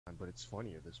but it's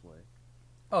funnier this way.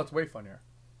 Oh, it's way funnier.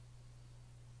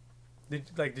 Did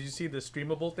you see the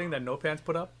streamable thing that No Pants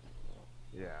put up?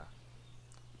 Yeah.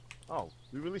 Oh,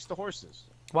 we released the horses.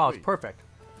 Wow, Wait. it's perfect.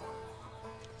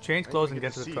 Change I clothes didn't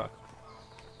and get get to to the see truck. it.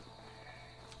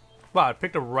 Wow, it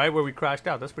picked up right where we crashed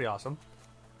out. That's pretty awesome.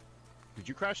 Did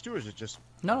you crash too, or is it just?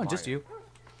 No, just you.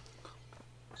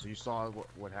 So you saw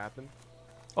what happened?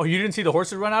 Oh, you didn't see the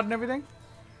horses run out and everything?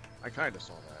 I kind of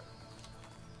saw that.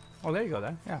 Oh, there you go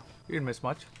then. Yeah, you didn't miss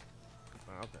much.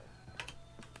 Oh, okay.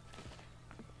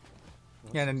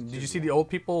 Yeah, and then did you see the old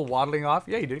people waddling off?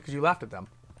 Yeah, you did, because you laughed at them.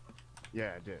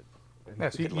 Yeah, I did. Yeah,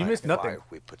 so you Light missed a nothing. fire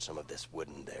if we put some of this wood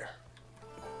in there.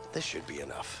 This should be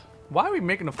enough. Why are we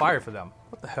making a fire for them?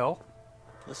 What the hell?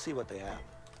 Let's see what they have.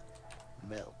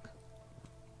 Milk.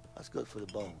 That's good for the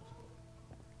bones.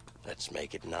 Let's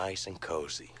make it nice and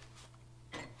cozy.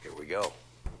 Here we go.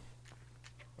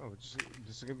 Oh, this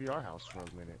is gonna be our house for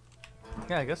a minute.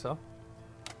 Yeah, I guess so.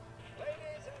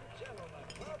 Ladies and gentlemen,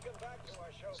 welcome back to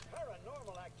our show,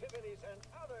 Paranormal Activities and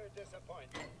Other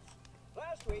Disappointments.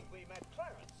 Last week we met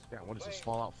Clarence. Yeah, what is this,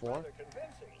 Fallout 4?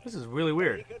 This is really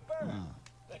weird.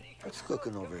 What's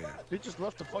cooking over here? They just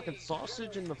left the fucking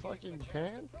sausage in the fucking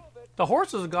pan? The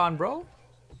horse is gone, bro.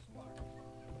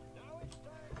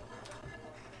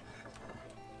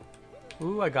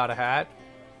 Ooh, I got a hat.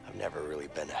 I've never really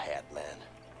been a hat man.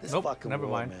 This Nope, fucking never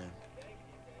war, mind. man.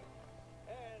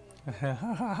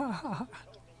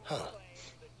 Huh.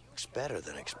 Looks better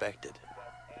than expected.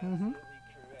 Mm-hmm.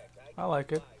 I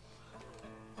like it.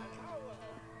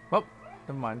 Well,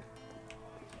 never mind.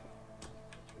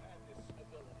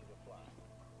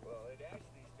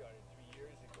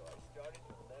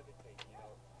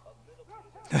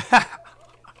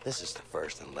 This is the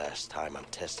first and last time I'm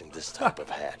testing this type of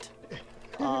hat.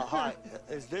 Hi.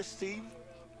 Is this Steve?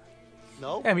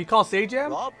 No? Damn, he called Sajam?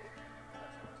 Rob?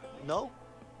 No?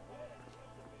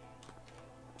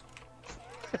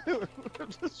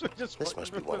 This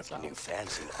must be one of the new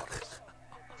fancy models.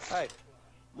 Hey,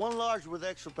 one large with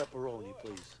extra pepperoni,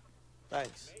 please.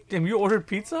 Thanks. Damn, you ordered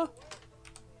pizza?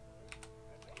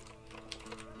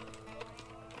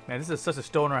 Man, this is such a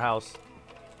stoner house.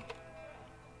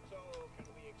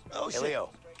 Oh, Hey, shit. Leo,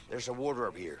 there's a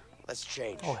wardrobe here. Let's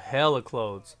change. Oh, hella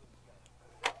clothes.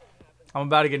 I'm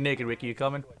about to get naked, Ricky. You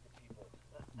coming?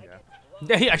 Yeah.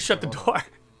 Yeah, I shut the door.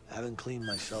 I haven't cleaned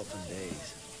myself in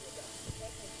days.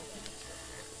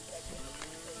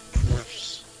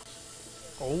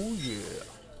 Oh, yeah.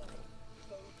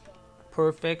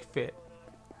 Perfect fit.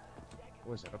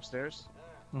 What is that, upstairs?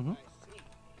 Mm-hmm.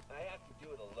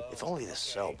 If only the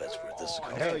cell beds were this Hell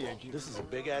comfortable. yeah, this is a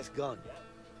big-ass gun.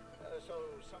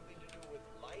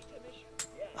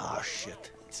 Ah,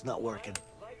 shit. It's not working.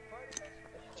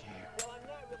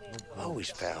 I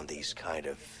always found these kind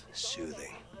of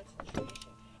soothing.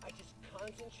 I just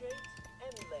concentrate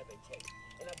and levitate,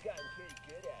 and I've gotten pretty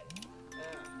good at it.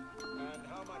 And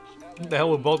how much? What the hell,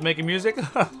 we're both making music?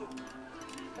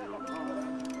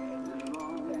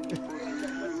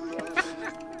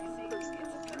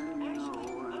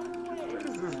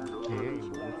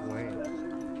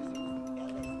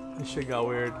 This shit got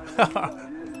weird. Hell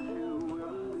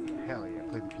yeah,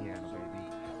 play the piano,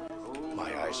 baby.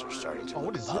 My eyes are starting to Oh,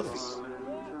 what look is puffy. this?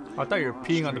 I thought you were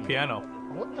peeing on the piano.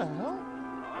 What the hell?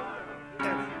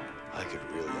 I could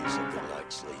really use a good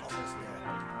night's sleep.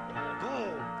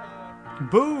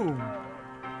 Boom!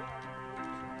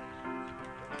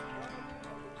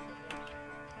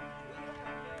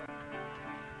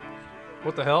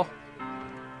 What the hell?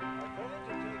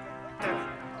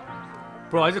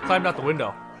 Bro, I just climbed out the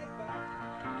window.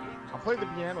 I'll play the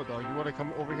piano, though. You want to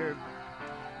come over here?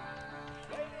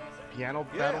 Piano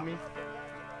battle me?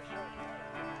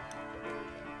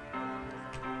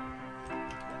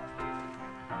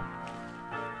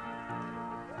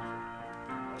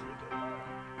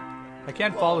 I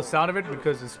can't follow the sound of it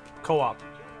because it's co-op.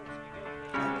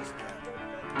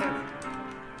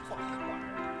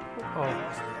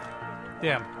 Oh.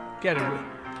 Damn. Get him.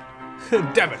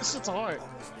 Damn it. This shit's hard.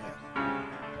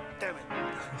 Damn it.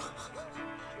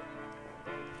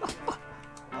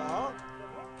 Uh-huh.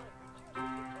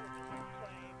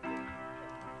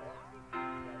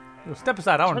 Yo, step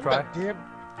aside, I want to Turn try. that damn...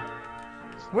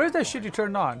 Where's that shit you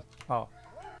turned on? Oh.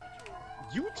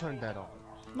 You turned that on.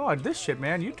 No, this shit,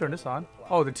 man. You turn this on.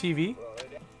 Oh, the TV?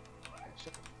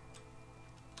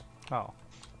 Oh.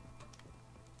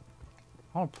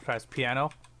 I want to press piano.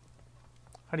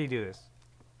 How do you do this?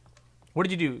 What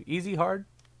did you do? Easy, hard?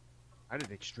 I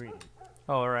did extreme.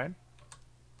 Oh, alright.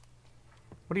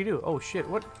 What do you do? Oh, shit.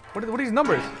 What are these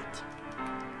numbers?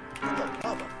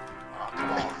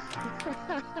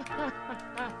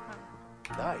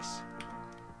 Nice.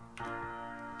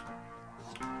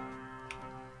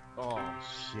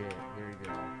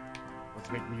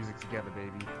 make music together,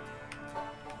 baby.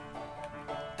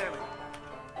 Damn it.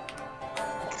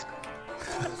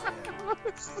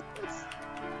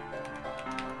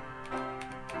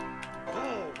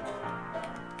 Boom.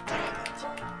 Damn it.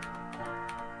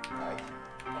 Right.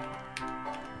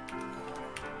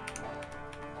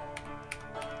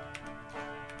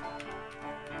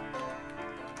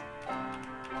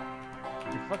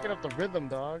 You're fucking up the rhythm,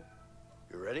 dog.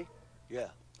 You ready? Yeah.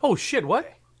 Oh shit!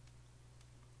 What?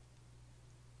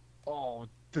 Oh,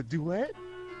 the duet?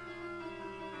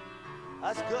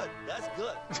 That's good. That's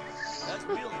good. That's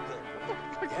really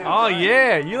good. Oh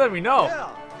yeah, you let me know. Yeah.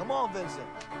 Come on, Vincent.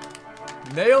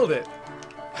 Nailed it.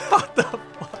 What the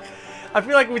fuck? I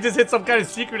feel like we just hit some kind of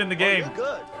secret in the Oh, game. you're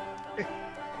good.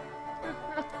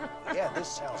 Yeah, this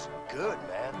sounds good,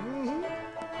 man.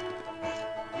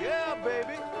 Yeah,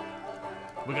 baby.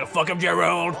 We're gonna fuck up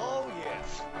Gerald. Oh, yeah.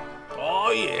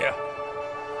 Oh yeah.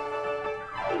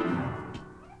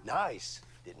 Nice.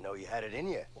 Didn't know you had it in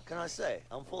you. What can I say?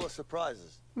 I'm full of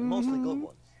surprises. And mostly good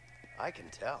ones. I can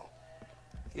tell.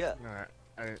 Yeah,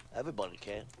 Alright. everybody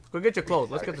can. Go get your clothes.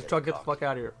 Let's get the truck. Get the fuck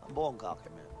out of here. I'm born cocky,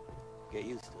 man. Get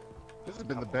used to it. This has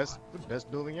been the best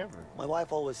building ever. My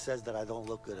wife always says that I don't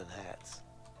look good in hats.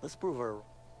 Let's prove her.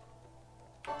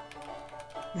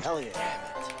 Hell yeah. Damn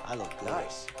it. I look good.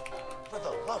 Nice. For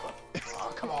the love of...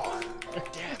 Oh, come on.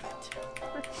 Damn it.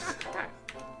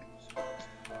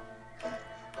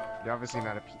 You're obviously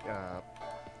not a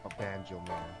banjo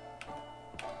man.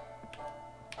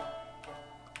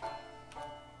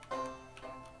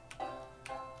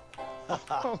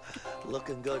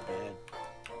 Looking good, man.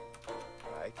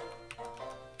 Right.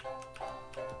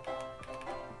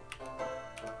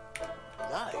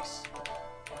 Nice.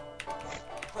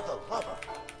 For the love of...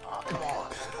 Oh, come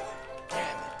on.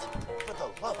 Damn it. For the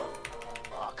love of...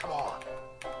 Oh, come on.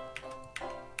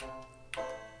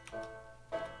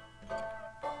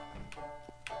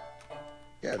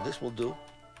 Yeah, this will do.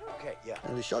 Okay, yeah.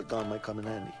 And the shotgun might come in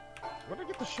handy. Where'd I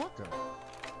get the shotgun?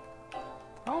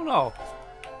 I don't know.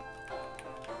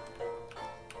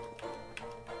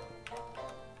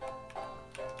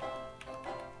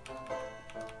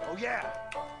 Oh, yeah.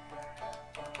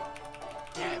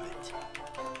 Damn it.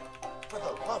 For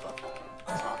the love of...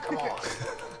 Oh, come on.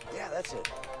 Yeah, that's it.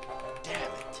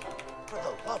 Damn it. For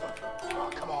the love of... Oh,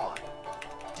 come on.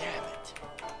 Damn it.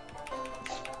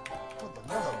 For the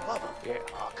love of... Yeah.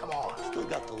 Oh, come on. Still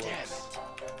got the Damn looks. it.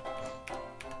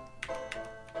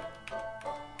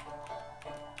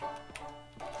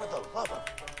 For the love of...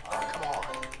 Oh, come on.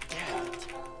 Damn it.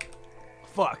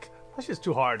 Fuck. That's just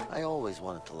too hard. I always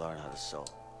wanted to learn how to sew.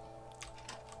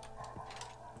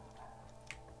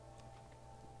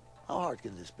 How hard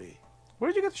can this be? Where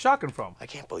did you get the shotgun from? I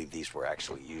can't believe these were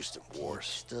actually used in wars.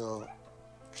 Still.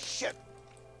 Shit.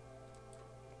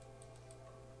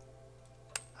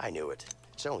 I knew it.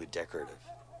 It's only decorative.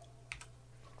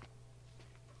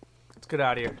 Let's get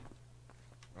out of here.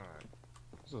 Alright.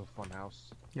 This is a fun house.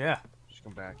 Yeah. Just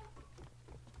come back.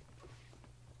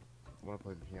 I want to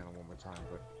play the piano one more time,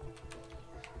 but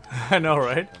I know,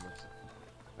 right?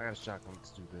 I got a shotgun. Let's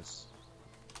do this.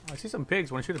 I see some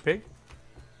pigs. Want to shoot a pig?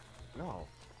 No.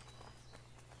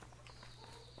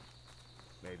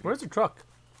 Maybe. Where's the truck?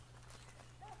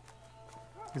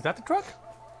 Is that the truck?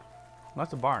 No,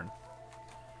 that's a barn.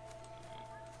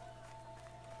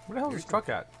 Where the hell is this truck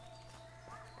at?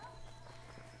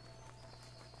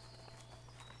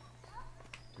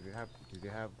 Do they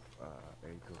have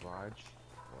a garage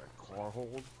or a car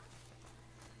hold?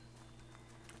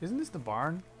 Isn't this the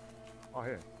barn? Oh,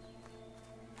 here.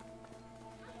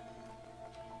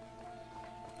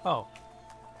 Oh.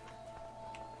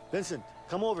 Vincent,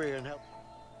 come over here and help.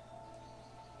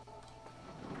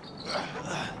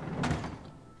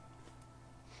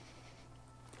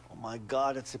 Oh my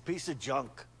God, it's a piece of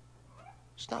junk.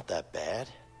 It's not that bad.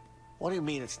 What do you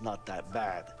mean it's not that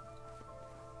bad?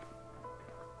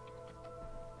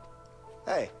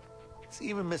 Hey, it's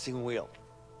even missing a wheel.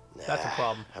 That's a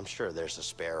problem. I'm sure there's a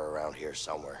spare around here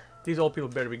somewhere. These old people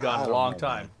better be gone I a don't long know,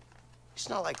 time. man. It's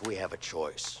not like we have a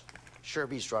choice.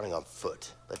 Sherby's running on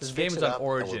foot. Let's This fix game is it on up and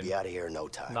we'll Origin. be out of here in no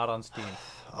time. Not on Steam.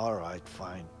 All right,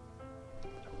 fine. I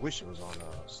wish it was on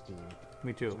Steam.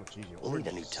 Me It's too. much easier. We'll need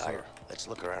a new Orange tire. suck. Let's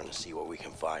look around and see what we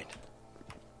can find.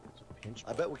 It's a pinch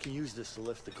I bet we can use this to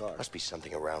lift the car. Must be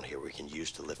something around here we can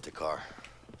use to lift a car.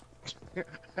 I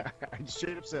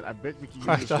straight up said, I bet we can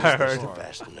I use this thought I to heard. lift the car.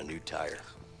 Fasten a new tire.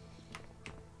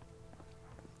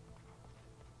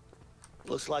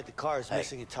 Looks like the car is Hey,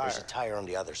 missing a tire. there's a tire on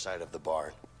the other side of the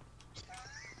barn.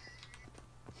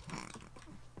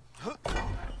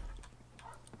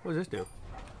 What does this do?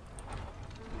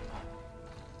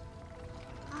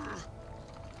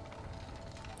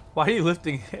 Why are you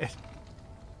lifting it?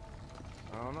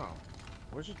 I don't know.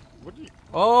 What do you?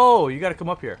 Oh, you gotta come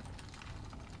up here.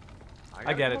 I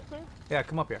gotta get go it. up there? Yeah,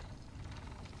 come up here.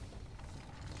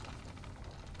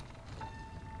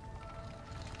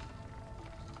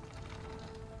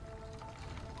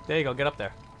 There you go, get up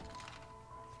there.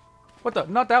 What the?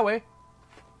 Not that way.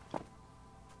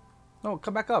 No,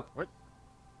 come back up. What?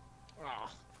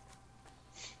 Ah.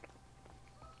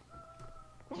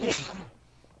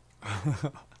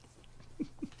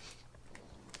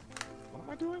 What am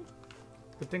I doing?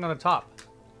 The thing on the top.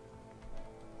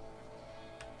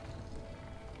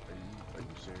 Are you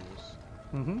serious?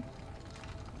 Mm-hmm.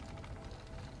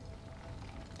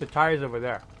 The tire's over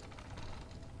there.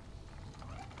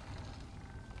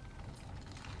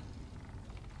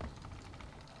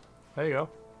 There you go.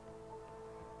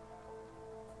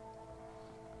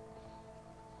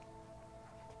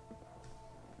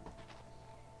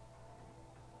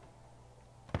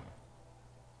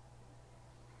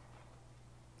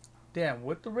 Damn,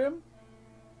 with the rim?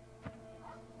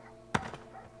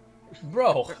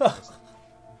 Bro.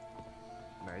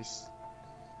 Nice.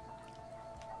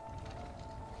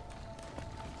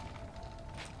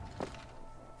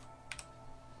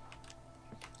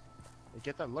 Hey,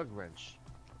 get that lug wrench.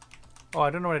 Oh, I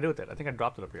don't know what to do with it. I think I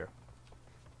dropped it up here.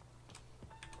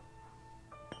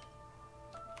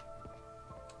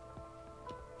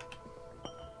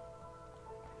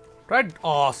 Right?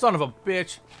 Oh, son of a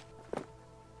bitch.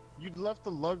 You left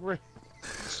the lug wrench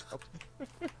up there.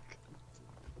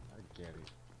 I get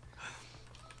it.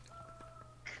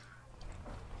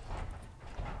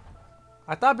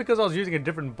 I thought because I was using a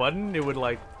different button, it would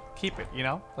like keep it, you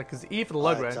know? Like, cause E for the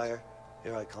lug All right, wrench. Tire,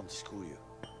 here I come to school you.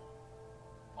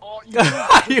 Oh,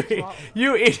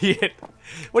 you idiot.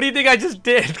 What do you think I just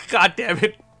did? God damn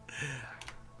it.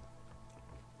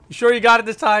 You sure you got it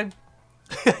this time?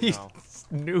 You No.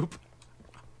 noob.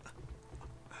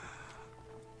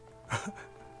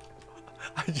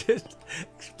 I just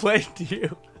explained to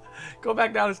you. Go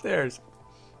back down the stairs.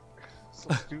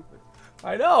 So stupid.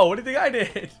 I know. What do you think I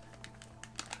did?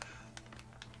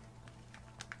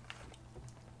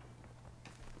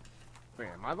 Wait,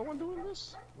 am I the one doing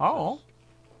this? Oh.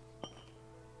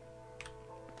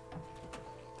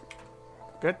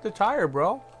 Get the tire,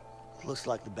 bro. Looks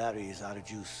like the battery is out of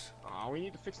juice. Oh, we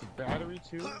need to fix the battery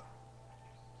too.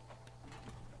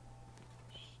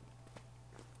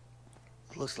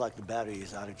 Looks like the battery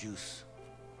is out of juice.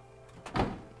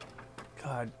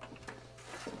 God.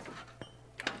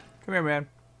 Come here, man.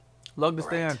 Lug this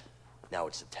thing Right. in. Now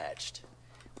it's attached.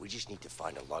 We just need to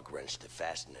find a lug wrench to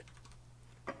fasten it.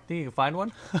 Think you can find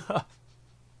one?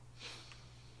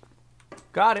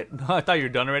 Got it. I thought you were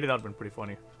done already. That would have been pretty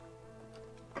funny.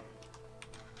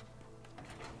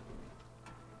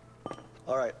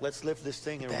 All right, let's lift this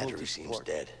thing and remove Battery the seems support.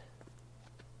 dead.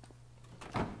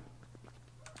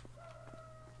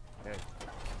 Hey,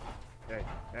 hey,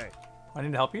 hey. I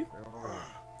need to help you?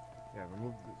 Yeah,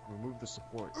 remove the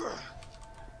support.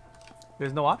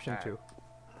 There's no option to.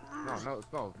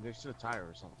 No, next to the tire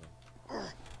or something.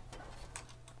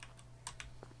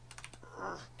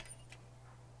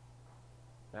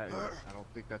 I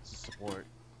don't think that's a support.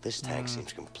 This tank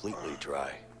seems completely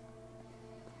dry.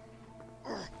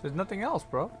 There's nothing else,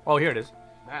 bro. Oh, here it is.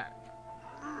 That.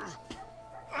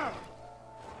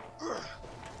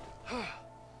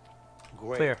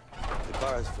 Great. Clear. The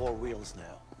car has 4 wheels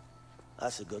now.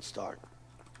 That's a good start.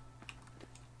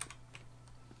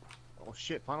 Oh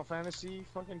shit, Final Fantasy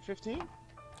fucking 15?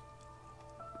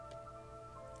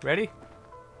 Ready?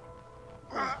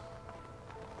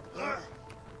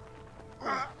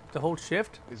 The whole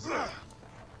shift? Is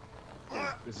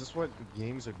this what the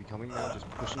games are becoming now? Just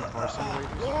pushing car simulators?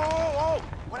 Whoa!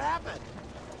 What happened?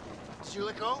 Did you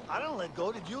let go? I don't let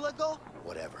go. Did you let go?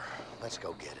 Whatever. Let's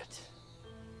go get it.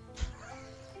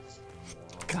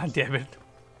 God damn it.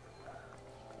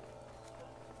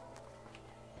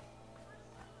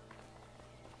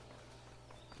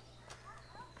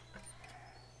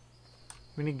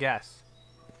 We need gas.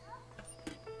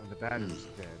 And the battery's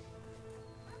dead.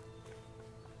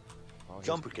 Oh, here's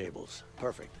Jumper the- cables.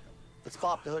 Perfect. Let's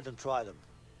pop the hood and try them.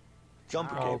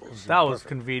 Jumper Oh, cables. that was Perfect.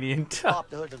 convenient. Pop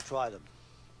the hood and try them.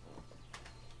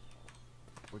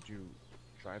 Would you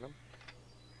try them?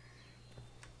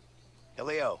 Hey,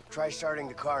 Leo, try starting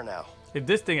the car now. If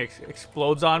this thing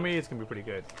explodes on me, it's gonna be pretty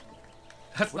good.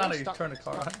 That's What not do how I you stop- turn a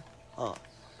car on. Huh.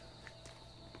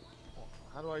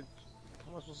 How am I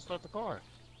supposed to start the car?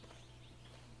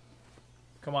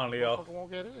 Come on, The Leo. motherfucker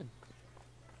won't get in.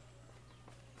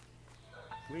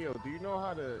 Leo, do you know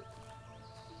how to...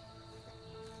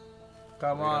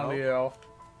 Come on, Leo.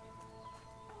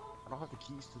 don't have the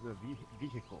keys to the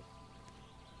vehicle.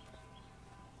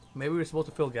 Maybe we were supposed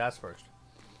to fill gas first.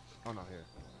 Oh no, here.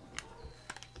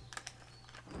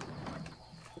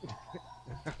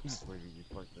 I'm just leaving you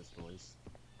park this place.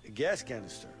 A gas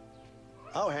canister.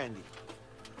 How handy.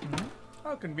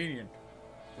 How convenient.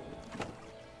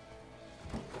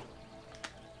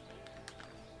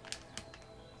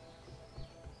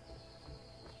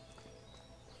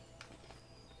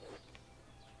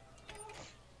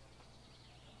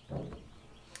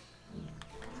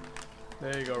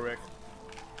 There you go, Rick.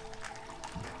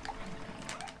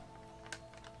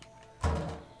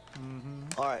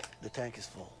 All right, the tank is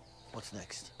full. What's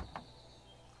next?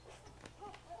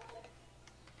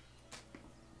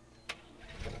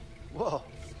 Whoa.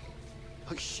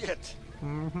 Oh, shit.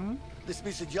 This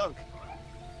piece of junk.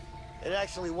 It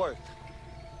actually worked.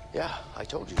 Yeah, I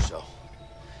told you so.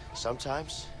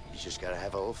 Sometimes you just gotta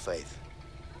have a little faith.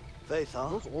 Faith, huh?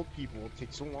 Those old people will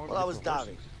take so long. Well, to I get was to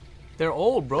doubting. horses. They're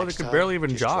old, bro. Next they could time, barely even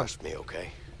just jog. Trust me,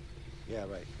 okay? Yeah,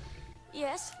 right.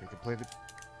 Yes? They can play the.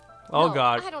 Oh, No,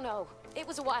 God. I don't know. It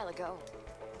was a while ago.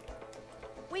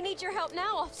 We need your help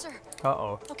now, officer.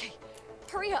 Uh-oh. Okay,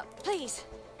 hurry up, please.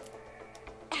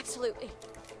 Absolutely.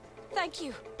 Thank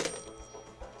you.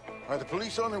 Are the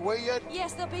police on their way yet?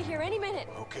 Yes, they'll be here any minute.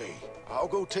 Okay, I'll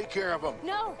go take care of them.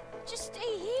 No, just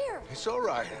stay here. It's all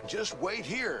right. Just wait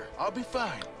here. I'll be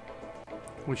fine.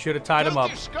 We should have tied him up.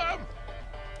 Filthy scum!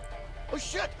 Oh,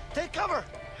 shit! Take cover!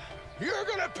 You're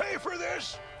gonna pay for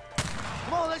this!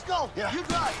 Come on, let's go! Yeah. You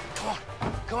drive! Come on,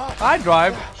 come on. I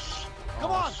drive.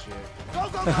 Come Oh, on! shit. Go,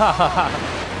 go, go!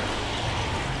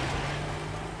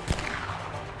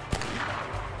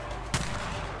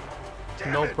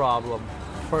 Damn No it. problem.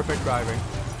 Perfect driving.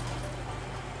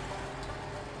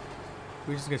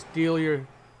 We're just gonna steal your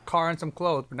car and some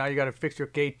clothes, but now you gotta fix your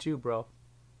gate too, bro.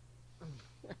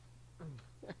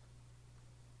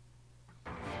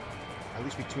 At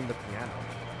least we tuned the piano.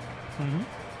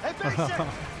 Hey, Mason!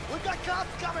 We got cops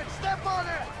coming! Step on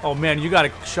it! Oh man, you got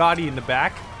a shoddy in the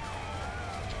back?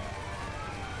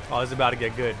 Oh, this is about to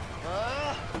get good.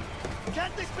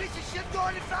 Get this piece of shit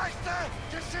going faster!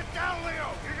 Just sit down,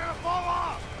 Leo. You're gonna fall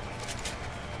off.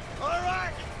 All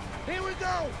right, here we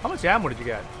go! How much ammo did you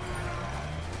get?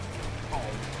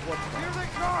 Here they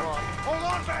come. Hold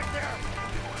on back there.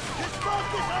 Just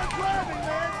focus on driving,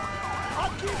 man!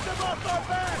 I'll keep them off our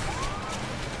back!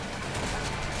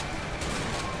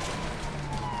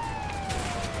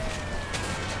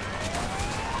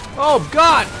 Oh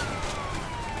God!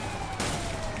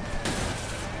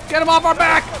 Get him off our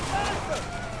back!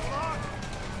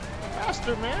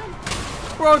 Faster, man!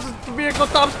 Bro, it's the vehicle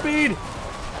top speed!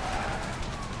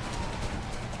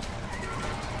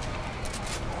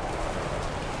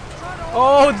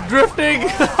 Oh, it's drifting!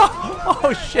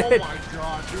 Oh shit! Oh my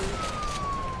god,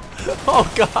 dude! Oh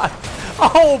God!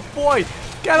 Oh boy!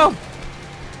 Get him!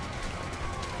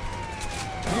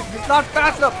 He's not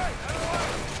fast enough!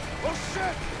 Oh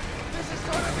shit! This is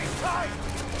gonna be tight.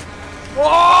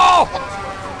 Whoa!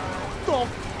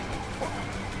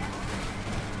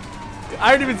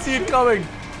 I didn't even see it coming.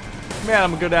 Man,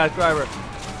 I'm a good ass driver.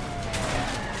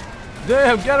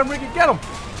 Damn, get him, Ricky, get him!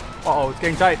 Uh oh, it's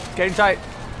getting tight, it's getting tight.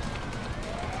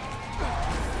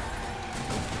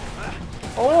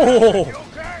 Oh!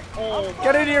 Okay.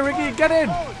 Get in here, Ricky, get in!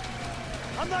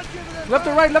 I'm not giving them Left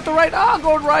to right, left to right. Ah,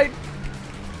 going right.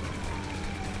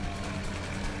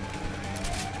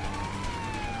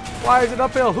 Why is it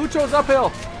uphill? Who chose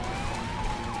uphill?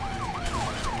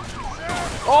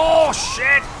 Oh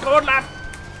shit! Going left.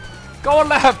 Going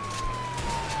left.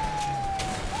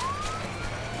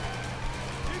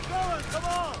 Keep going, come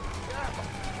on!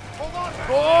 Hold on back.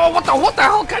 Oh, what the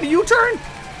hell kind of U-turn?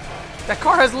 That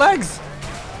car has legs.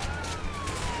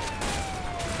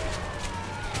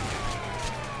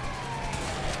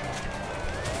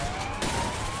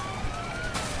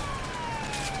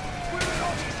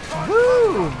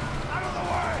 Woo! Out of the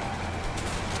way.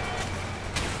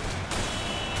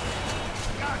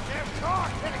 Goddamn car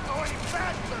can't go any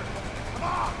faster. Come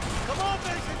on. Come on,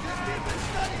 Mason, just keep it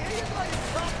steady! Here you go, you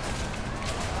punk!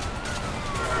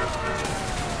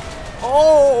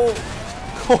 Oh!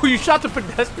 Oh, you shot the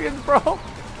pedestrians, bro?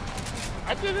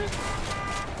 I did it!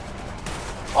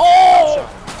 Oh!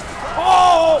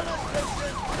 Oh!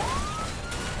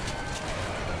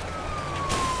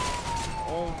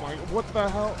 Oh my, what the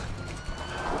hell?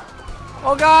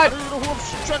 Oh I God! don't even know who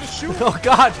I'm trying to shoot! Oh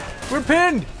God! We're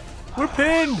pinned! We're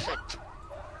pinned!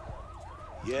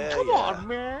 Yeah, Come yeah. on,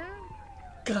 man!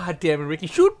 God damn it, Ricky.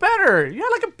 Shoot better! You had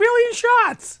like 1 billion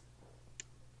shots!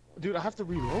 Dude, I have to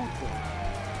reload though.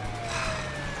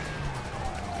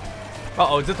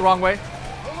 Uh-oh, is it the wrong way?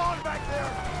 Hold on back there.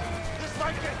 This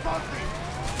might get bumpy.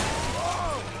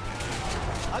 Whoa!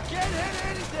 I can't hit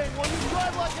anything when you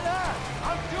drive like that.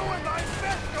 I'm doing my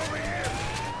best over here.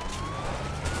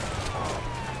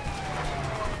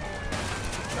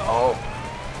 No.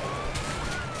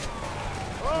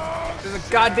 There's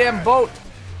a goddamn boat.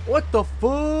 What the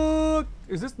fuck?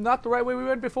 Is this not the right way we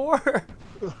went before?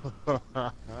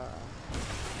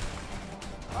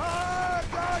 Ah,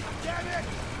 God damn it!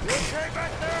 You okay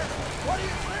back there? What do you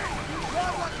think? You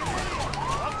drive like an idiot.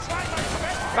 I'm trying my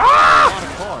best. Ah! A lot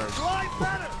of cars. Drive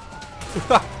better.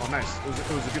 Oh, nice.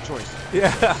 It was a good choice.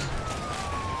 Yeah.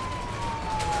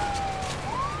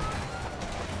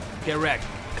 Get wrecked,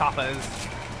 coppers.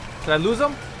 Did I lose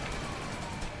them?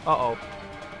 Uh-oh.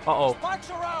 Uh-oh. Spikes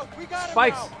are out. We got it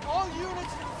Spikes. now. All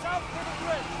units south to the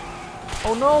bridge.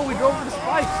 Oh no, we drove over the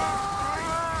spikes.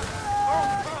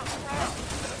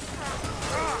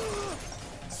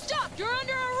 Stop! You're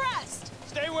under arrest!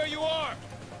 Stay where you are.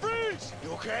 Freeze!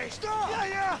 You okay? Stop!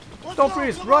 Yeah. Let's Don't go,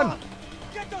 freeze, come run. on.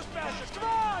 Get those bastards. Come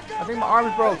on, go, I think go, my arm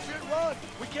is go. broke. Run.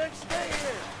 We can't stay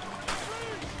here.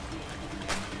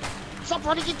 Stop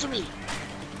running into me.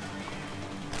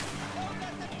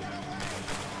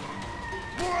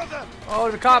 More of them. Oh,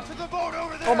 the cop. To the boat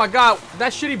over there. Oh my god,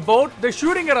 that shitty boat, they're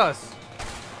shooting at us.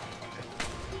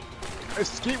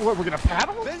 Escape? What? We're gonna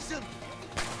paddle? Vincent,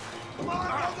 Come on,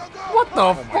 go, go, go. What the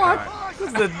my fuck? God. This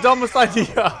is the dumbest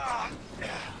idea.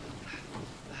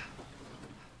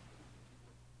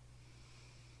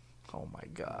 Oh my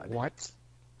god. What?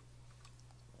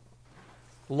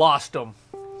 Lost them.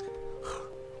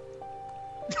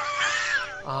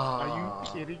 Are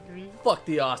you kidding me? Fuck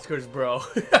the Oscars, bro.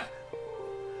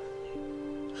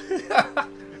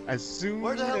 As soon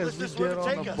Where the hell as is we this get gonna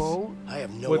on take a us? boat, I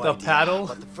have no With a idea. paddle?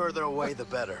 But the further away, the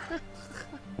better.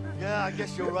 Yeah, I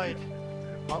guess you're right.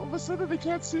 all of a sudden they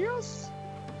can't see us?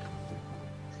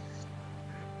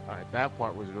 Alright, that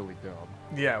part was really dumb.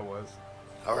 Yeah, it was.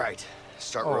 All right,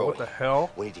 start Oh, rowing. what the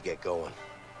hell? We need to get going.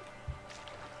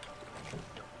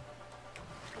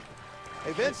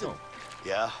 Hey, Vincent.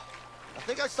 Yeah? I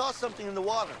think I saw something in the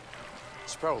water.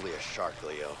 It's probably a shark,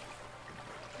 Leo.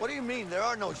 What do you mean? There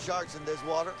are no sharks in this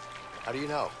water. How do you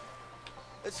know?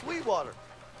 It's sweet water.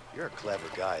 You're a clever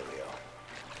guy, Leo.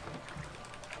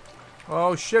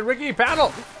 Oh shit, Ricky,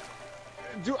 paddle!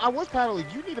 Dude, I was paddling.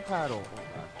 You need a paddle.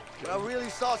 I really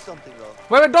saw something, though.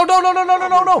 Wait, no!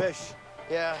 Probably fish.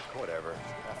 Yeah, whatever.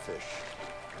 A fish.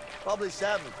 Probably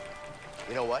salmon.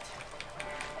 You know what?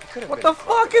 It could have What been the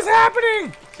fuck is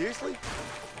happening? Seriously?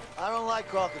 I don't like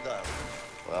crocodiles.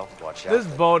 Well, watch out. This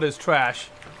then. boat is trash.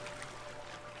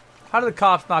 How do the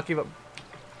cops not give up?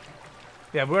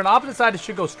 Yeah, we're on the opposite side. It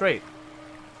should go straight.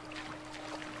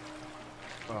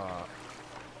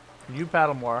 You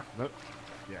paddle more. Nope.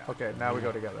 Yeah. Okay, now we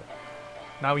go together.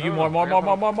 Now you No,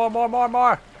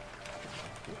 more.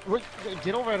 Wait,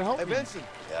 get over and help Hey, me. Vincent.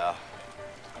 Yeah?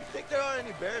 You think there are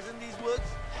any bears in these woods?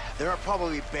 There are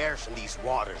probably bears in these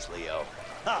waters, Leo.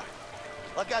 Ha!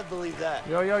 Like I'd believe that.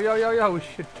 Yo, we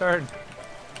should turn.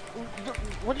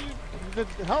 What do you...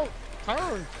 The hell?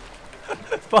 Turn.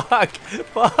 Fuck.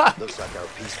 Looks like our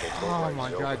peaceful boat Oh ride my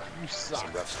is god, over. you Some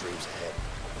suck. rough streams ahead.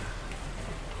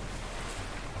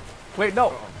 Wait, no.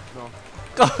 No.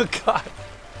 Oh god.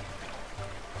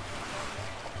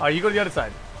 Oh, you go to the other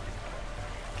side.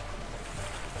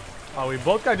 Oh, we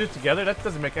both gotta do it together? That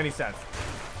doesn't make any sense.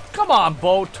 Come on,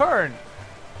 boat, turn.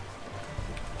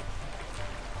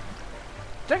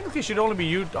 Technically, it should only be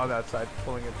you on that side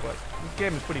pulling it, but this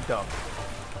game is pretty dumb.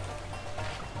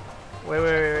 Wait.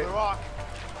 The rock.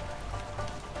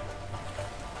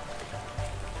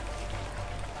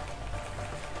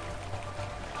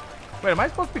 Wait, am I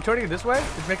supposed to be turning it this way?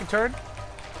 Did you make a turn?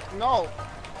 No.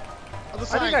 Other I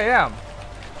side. think I am.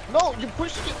 No, you're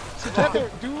pushing it together,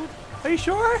 dude. Are you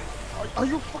sure? Are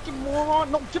you a fucking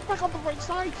moron? No, get back on the right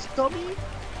side, dummy.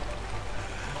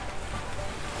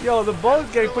 Yo, the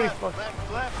boat's getting pretty fucked.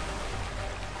 Left.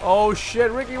 Oh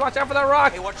shit, Ricky, watch out for that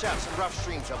rock. Hey, watch out. Some rough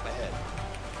streams up ahead.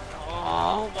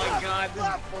 Oh my god,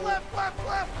 this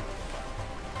Left.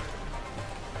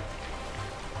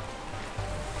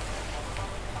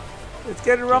 It's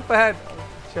getting rough ahead.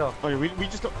 Chill. Okay, we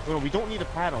just don't, no, we don't need a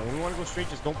paddle. When we want to go straight,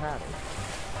 just don't paddle.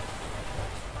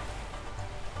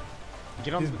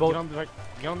 Get on, These the, boat- get on the right,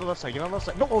 get on the left side, get on the left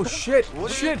side. No, Oh shit,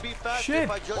 Wouldn't shit, it be faster shit.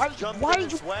 if I just jumped why in did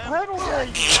and you swam? paddle there?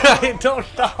 I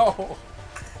don't know.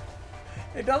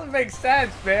 It doesn't make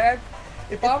sense, man.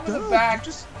 If I'm in the Dude, back, you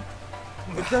just,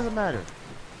 it doesn't matter.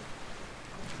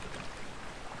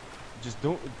 Just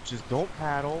don't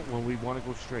paddle when we want to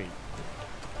go straight.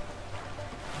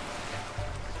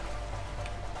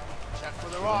 Check for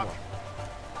the rock.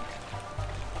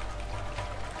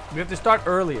 we have to start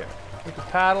earlier. With the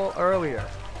paddle earlier.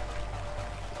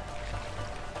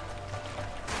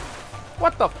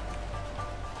 What the?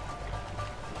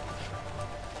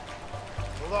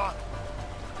 Hold on.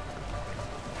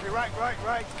 Okay,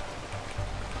 right.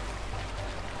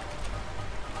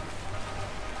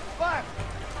 Left.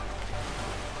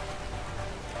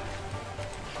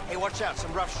 Hey, watch out.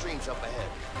 Some rough streams up ahead.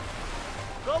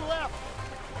 Go left.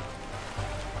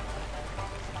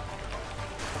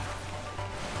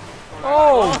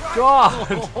 Oh God!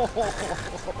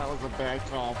 That was a bad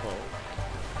combo.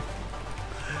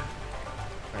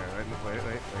 Wait.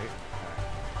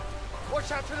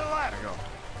 Watch out to the left. There you go.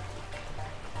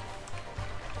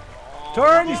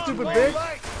 Turn, you stupid bitch!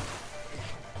 Right.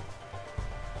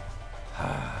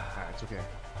 Alright, it's okay.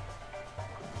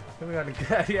 Then we gotta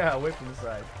get away from the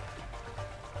side.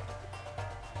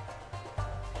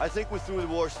 I think we're through the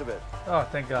worst of it. Oh,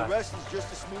 thank The God. rest is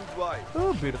just a smooth ride.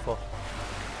 Oh, beautiful.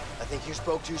 I think you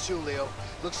spoke too soon, Leo.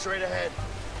 Look straight ahead.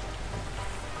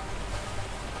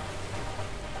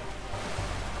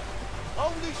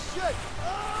 Holy shit!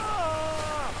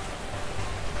 Ah!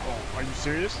 Oh, are you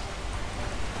serious?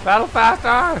 Battle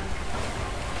faster!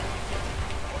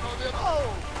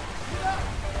 Oh! Yeah!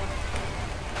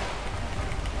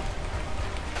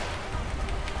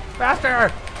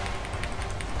 Faster!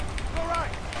 All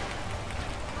right.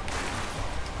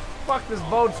 Fuck, this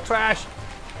boat's trash.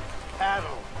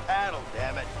 Paddle,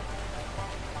 damn it.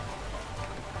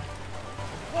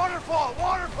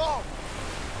 Waterfall!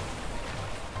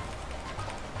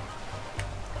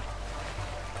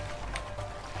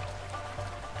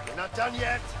 You're not done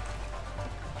yet.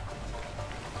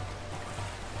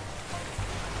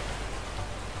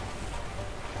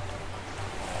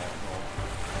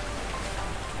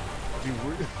 Dude,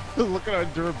 we're look at our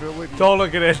durability. Don't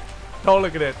look at it. Don't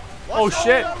look at it. Oh Watch out,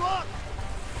 shit! that rock.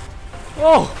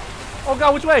 Oh! Oh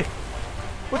God, which way?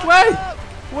 Which way?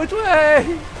 Which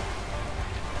way?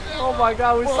 Oh my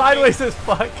God, we're sideways as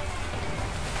fuck.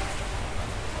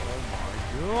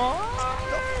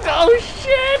 Oh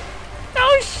shit!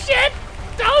 Oh shit!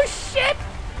 Oh shit!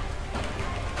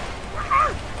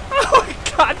 Oh my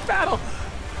God, battle!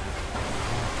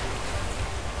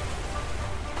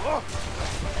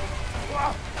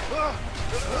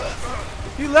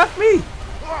 You left me!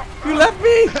 You left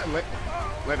me!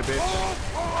 Let a bitch.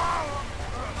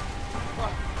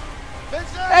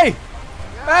 Vincent! Hey!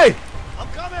 Hey! I'm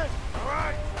coming! All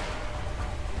right!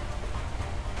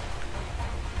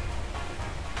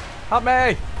 Help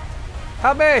me!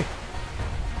 Help me!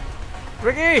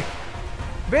 Ricky!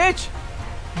 Bitch!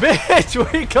 Bitch! Where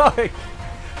are you going?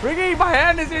 Ricky, my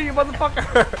hand is here, you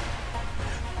motherfucker!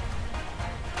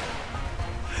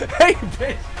 Hey,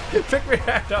 bitch! Pick my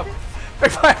hand up!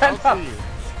 Pick my hand I'll up! see you.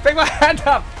 Pick my hand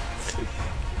up!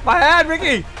 My hand,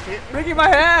 Ricky! Ricky, my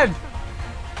hand!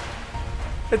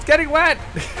 It's getting wet!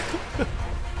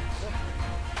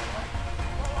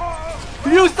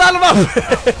 You son of a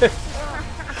bitch!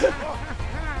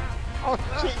 Oh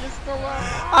shit, you're still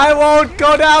alive. I won't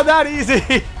go down that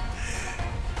easy!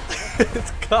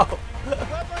 Let's go!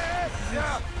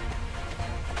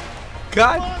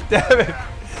 God damn it!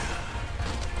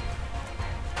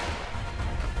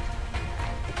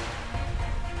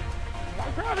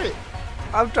 Grab it.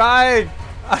 I'm trying!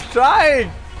 I'm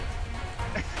trying!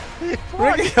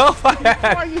 Ricky, hold my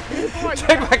hand!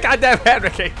 Take my goddamn hand,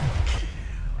 Ricky!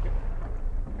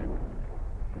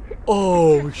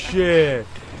 Oh shit!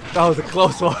 That was a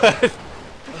close one!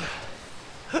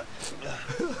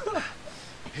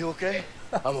 You okay?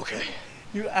 I'm okay.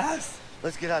 You ass!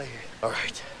 Let's get out of here. All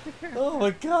right. Oh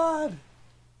my God!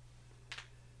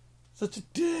 Such a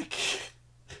dick!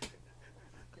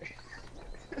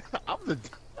 I'm the.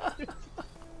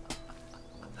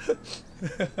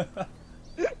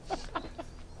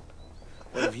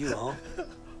 What of you, huh?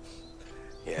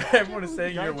 Yeah. Everyone is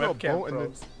saying Got your into a webcam boat and then-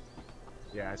 froze.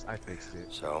 Yeah, I fixed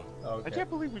it. So, Okay. I can't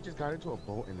believe we just got into a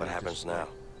boat and what then happens just, now?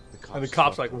 And the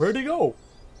cop's like, where'd he go?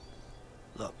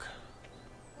 Look.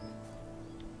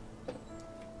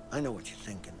 I know what you're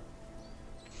thinking.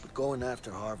 But going after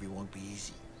Harvey won't be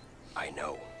easy. I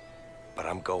know, but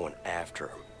I'm going after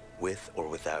him, with or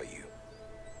without you.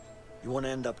 You want to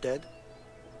end up dead?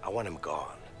 I want him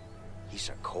gone. He's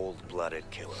a cold-blooded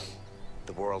killer.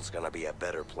 The world's gonna be a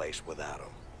better place without him.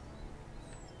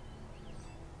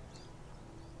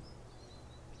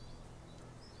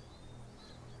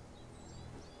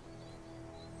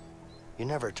 You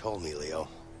never told me, Leo.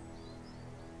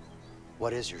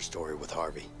 What is your story with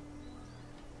Harvey?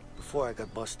 Before I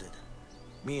got busted,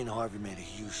 me and Harvey made a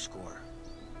huge score.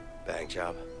 Bank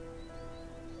job?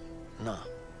 Nah.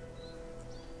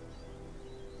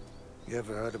 You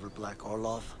ever heard of a Black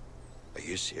Orlov? Are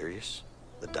you serious?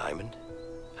 The diamond?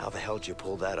 How the hell did you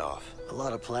pull that off? A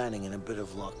lot of planning and a bit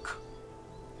of luck.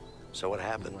 So what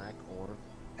happened? Black order.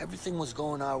 Everything was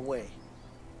going our way.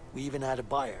 We even had a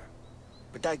buyer.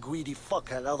 But that greedy fuck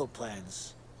had other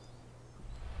plans.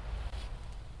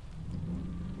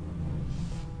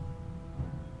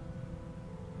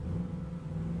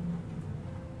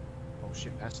 Oh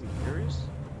shit, Fast and Furious?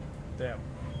 Damn.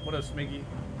 What up, Smiggy?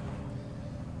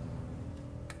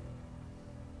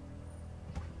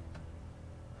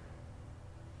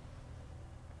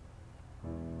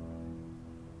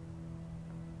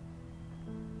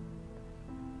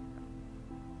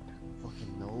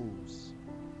 Fucking nose.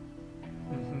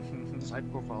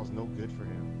 Side profile's no good for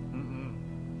him.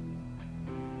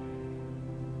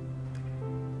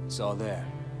 It's all there.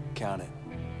 Count it.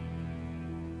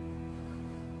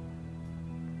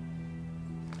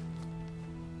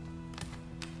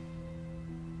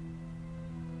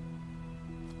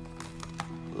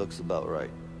 Looks about right.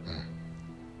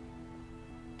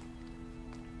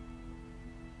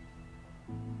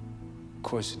 Of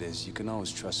course it is. You can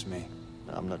always trust me.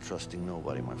 I'm not trusting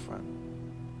nobody, my friend.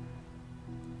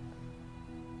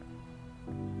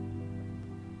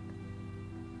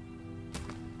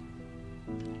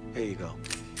 Here you go.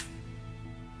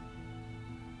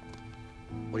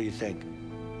 What do you think?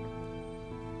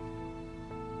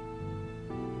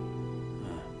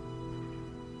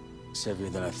 It's heavier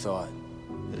than I thought.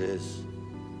 It is.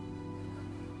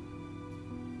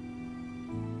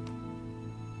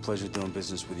 Pleasure doing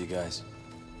business with you guys.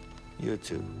 You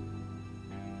too.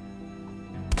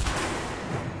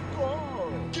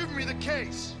 Give me the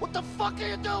case. What the fuck are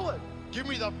you doing? Give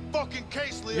me the fucking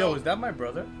case, Leo. Yo, is that my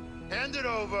brother? Hand it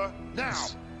over now.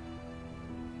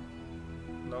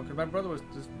 No, because my brother was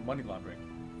just money laundering.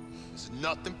 It's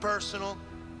nothing personal.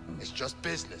 It's just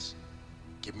business.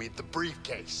 Give me the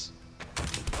briefcase.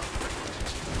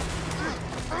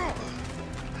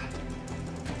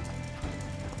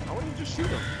 Why wouldn't you just shoot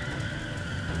him?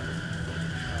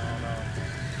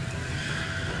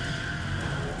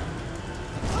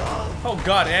 Oh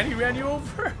god, and he ran you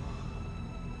over?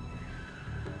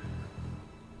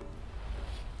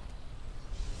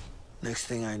 Next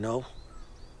thing I know,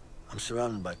 I'm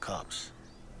surrounded by cops.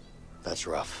 That's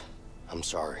rough. I'm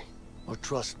sorry. Oh,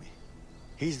 trust me.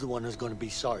 He's the one who's gonna be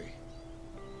sorry.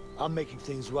 I'm making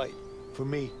things right. For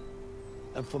me.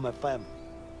 And for my family.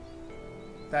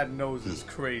 That nose is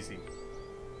crazy.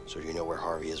 So do you know where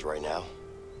Harvey is right now?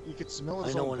 You could smell I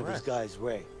his know own one of his breath. guys,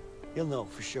 Ray. He'll know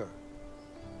for sure.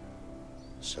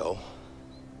 So?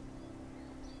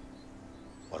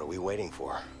 What are we waiting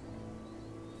for?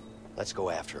 Let's go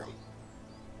after him.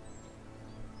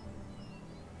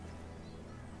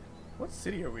 What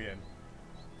city are we in?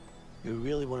 You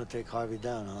really want to take Harvey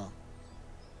down, huh?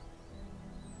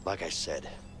 Like I said,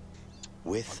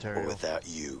 with Ontario. or without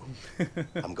you,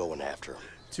 I'm going after him.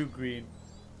 Too green.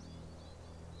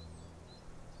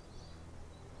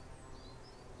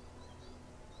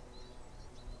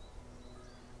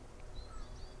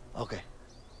 Okay.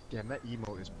 Damn, that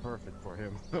emote is perfect for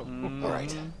him. All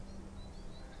right.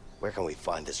 Where can we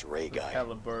find this Ray guy?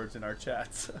 Hella birds in our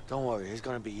chats. Don't worry, he's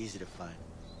gonna be easy to find.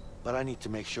 But I need to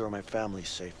make sure my family's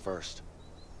safe first.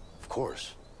 Of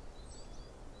course.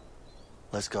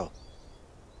 Let's go.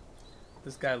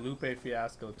 This guy Lupe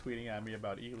Fiasco tweeting at me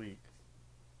about E-League.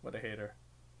 What a hater.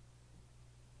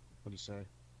 What'd he say?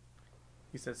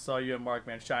 He said, saw you and Mark,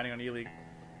 man, shining on E-League.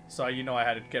 Saw you know I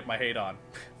had to get my hate on.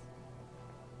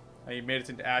 And he made it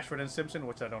into Ashford and Simpson,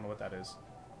 which I don't know what that is.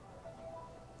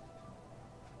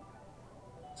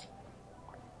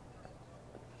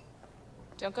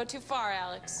 Don't go too far,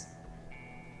 Alex.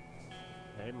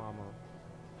 Hey, mama.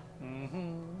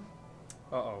 Mm-hmm.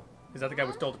 Uh-oh. Is that the guy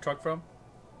we stole the truck from?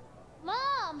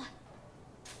 Mom!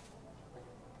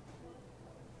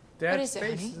 Dad's is it,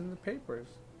 face honey? is in the papers.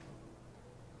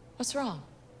 What's wrong?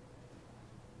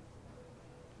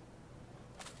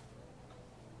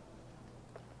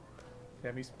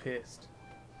 Damn, he's pissed.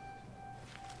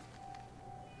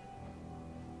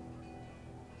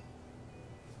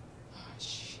 Oh,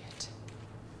 shit.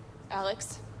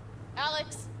 Alex?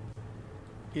 Alex!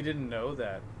 He didn't know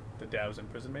that the dad was in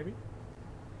prison, maybe?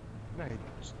 No,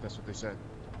 that's what they said.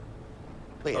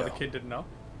 Leo, Oh, the kid didn't know?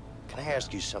 can I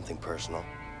ask you something personal?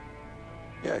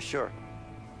 Yeah, sure.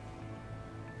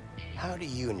 How do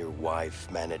you and your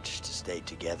wife manage to stay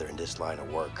together in this line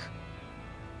of work?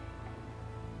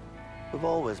 We've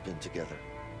always been together.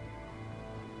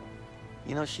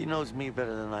 You know, she knows me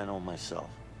better than I know myself.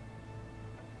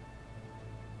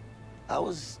 I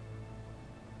was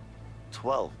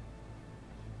 12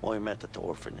 when we met at the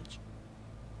orphanage.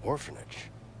 Orphanage?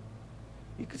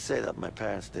 You could say that my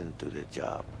parents didn't do their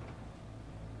job.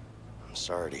 I'm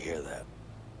sorry to hear that.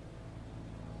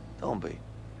 Don't be.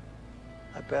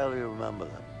 I barely remember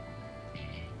them.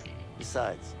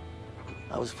 Besides,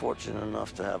 I was fortunate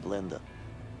enough to have Linda.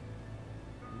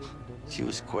 She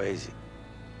was crazy.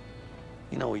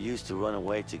 You know, we used to run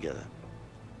away together.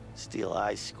 Steal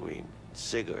ice cream,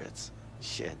 cigarettes,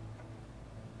 shit.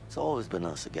 It's always been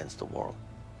us against the world.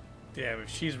 Yeah, if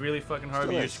she's really fucking Harvey,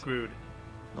 Still you're is. screwed.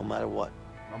 No matter what.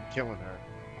 I'm killing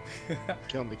her.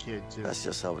 Killing the kid too. That's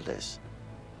just how it is.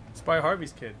 It's probably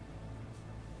Harvey's kid.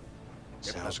 Yep,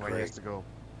 Sounds that's why he has great. to go.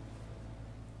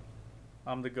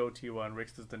 I'm the goatee one.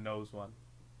 Rickstah's the nose one.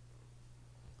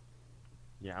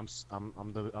 Yeah, I'm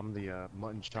the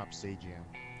mutton chop say jam.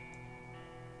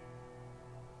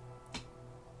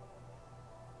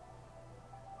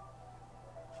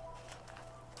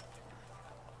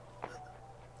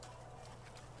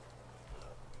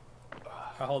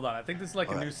 Hold on. I think this is like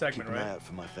a All new right, segment, keep an eye right? out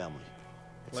for my family.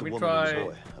 It's Let a me woman and a try-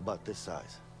 boy, about this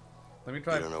size. Let me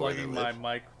try You don't know where plugging they my live?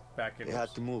 mic back in. They had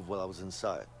to move while I was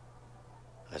inside.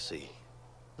 I see.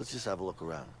 Let's just have a look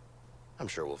around. I'm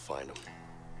sure we'll find him.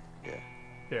 Yeah.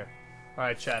 Here.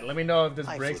 Alright, chat. Let me know if this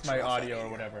Life breaks looks my rough out audio or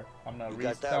here. whatever. I'm gonna You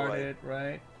got that restart right. it,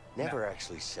 right? Never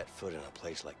actually set foot in a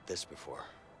place like this before.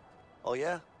 Oh,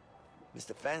 yeah?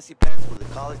 Mr. Fancy Pants with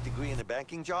a college degree and a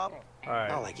banking job? Alright.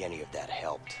 Not like any of that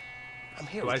helped. I'm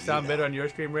here Do with I sound you better now. on your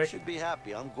screen, You Rick? should be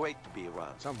happy. I'm great to be around.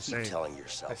 That's what I'm Keep saying. telling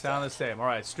yourself I sound that. the same.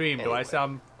 Alright, stream. Do I Anyway,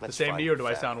 sound the let's same to find you or your do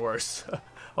I sound family. worse?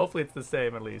 Hopefully it's the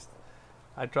same at least.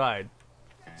 I tried.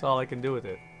 That's all I can do with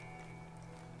it.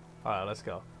 Alright, let's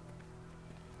go.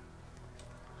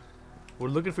 We're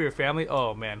looking for your family?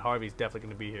 Oh man, Harvey's definitely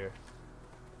gonna be here.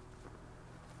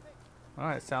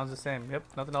 Alright, sounds the same. Yep,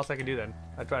 nothing else I can do then.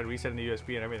 I tried resetting the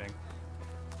USB and everything.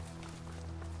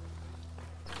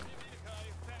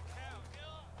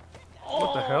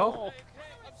 What the hell?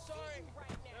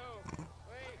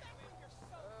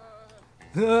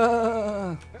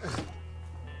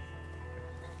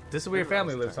 This is where your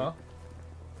family lives, huh?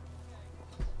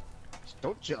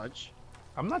 Don't judge.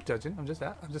 I'm not judging. I'm just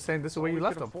saying this is where you We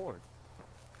left can them. afford.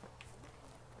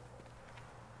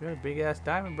 You're a big ass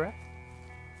diamond, bruh.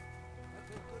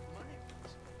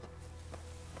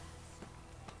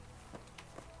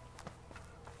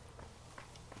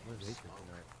 What is he thinking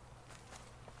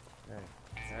right?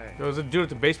 Hey, There was a dude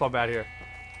with a baseball bat here.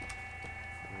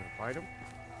 you gonna fight him?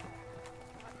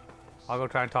 I'll go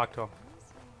try and talk to him.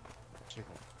 Chicken.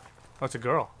 Oh, it's a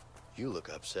girl. You look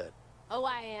upset. Oh,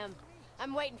 I am.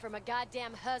 I'm waiting for my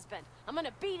goddamn husband. I'm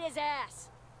gonna beat his ass.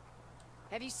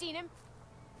 Have you seen him?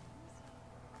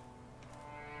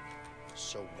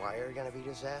 So why are you gonna beat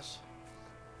his ass?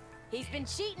 He's been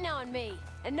cheating on me,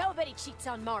 and nobody cheats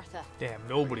on Martha. Damn,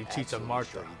 nobody cheats on Absolutely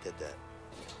Martha. Sure he did that.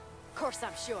 Of course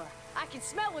I'm sure. I can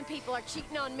smell when people are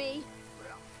cheating on me.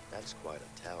 That's quite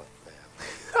a talent,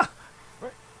 man.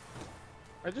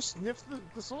 I just sniffed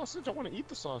the sausage. I want to eat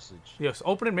the sausage. Yes,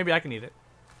 open it. Maybe I can eat it.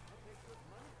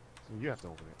 So you have to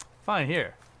open it. Fine,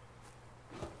 here.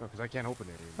 No, because I can't open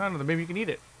it. I don't know. Maybe you can eat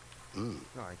it. Mmm.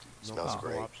 No, I no, Smells no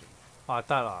great. option. Oh, I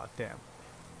thought. Oh, damn.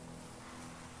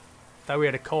 Thought we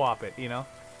had to co-op it. You know.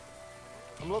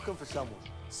 I'm looking for someone.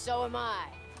 So am I.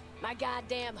 My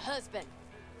goddamn husband.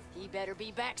 He better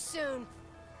be back soon.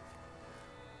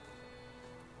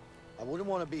 I wouldn't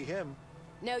want to be him.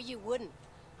 No, you wouldn't.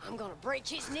 I'm gonna break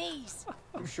his knees.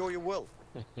 I'm sure you will.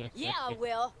 Yeah, I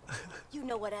will. You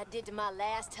know what I did to my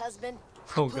last husband?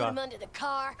 Oh, Put God. him under the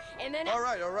car, and then I... All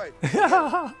right, all right.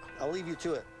 I'll leave you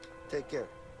to it. Take care.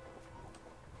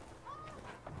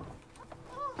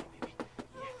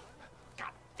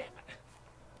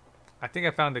 I think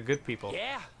I found the good people.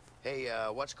 Yeah. Hey,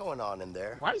 what's going on in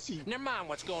there? Why is he? Never mind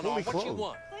what's going Fully on. What you clothed.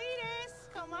 want?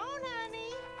 Cletus, come on,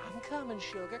 honey. I'm coming,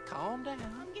 sugar. Calm down.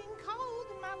 I'm getting cold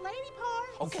in my lady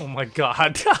part. Okay. Oh my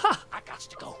God. I got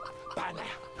to go. Bye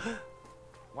now.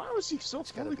 Why was he so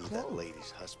It's gotta fully be that clothed?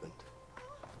 lady's husband.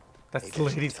 That's Maybe the I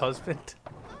should lady's tell her. husband.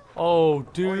 Oh, Oh, yeah,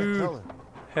 dude. tell her.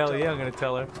 Hell yeah, I'm gonna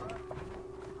tell her.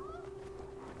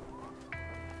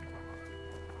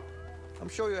 I'm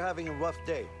sure you're having a rough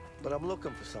day, but I'm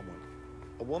looking for someone.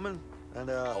 A woman and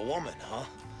A woman, huh?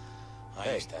 I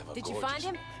Hey. used to have a Did you gorgeous find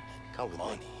him? Come with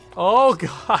money. me. Oh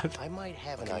God. I might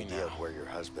have an Okay, idea now. of where your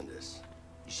husband is.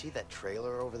 You see that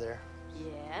trailer over there?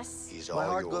 Yes. He's my all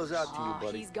heart yours. goes out to you, Oh,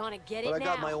 buddy. he's gonna get But it I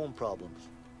got now. my own problems.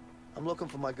 I'm looking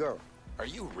for my girl. Are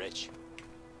you rich?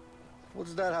 What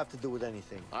does that have to do with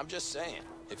anything? I'm just saying.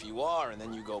 If you are and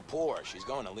then you go poor, she's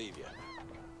going to leave you.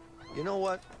 You know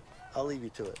what? I'll leave you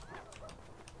to it.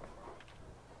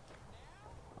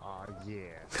 Aw, yeah.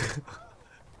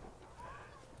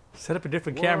 Set up a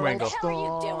different camera angle. What the hell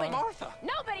are you doing? Martha!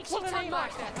 Nobody cheats on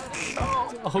Martha!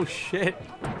 Oh shit.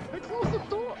 They closed the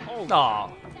door. Oh. Aw.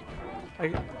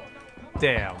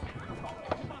 Damn.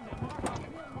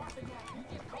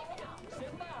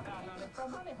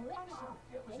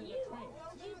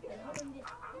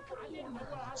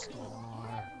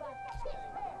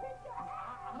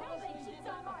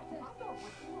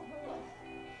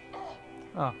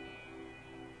 Oh.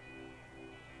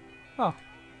 Oh.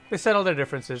 They settled their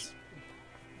differences.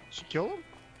 She kill him?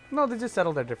 No, they just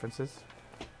settled their differences.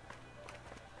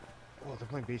 Oh, they're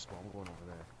playing baseball. I'm going over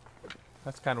there.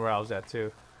 That's kind of where I was at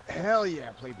too. Hell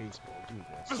yeah, play baseball. Give me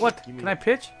this. What? Give me Can I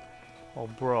pitch? Oh,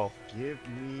 bro. Give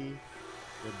me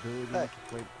the ability Hey. to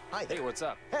play. Hi there. Hey, what's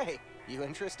up? Hey, you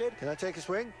interested? Can I take a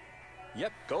swing?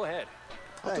 Yep, go ahead.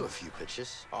 I'll do a few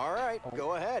pitches. All right,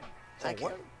 go ahead. Thank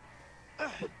you.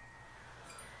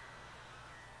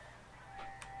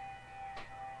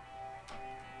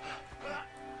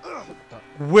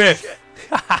 Whiff.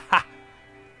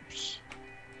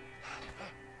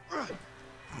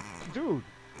 Dude,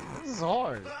 this is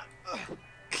hard.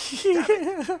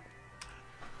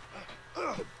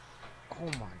 Oh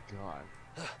my god.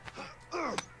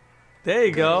 There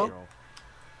you go.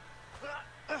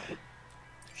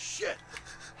 Shit.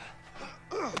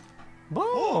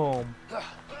 Boom.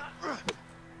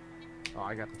 Oh,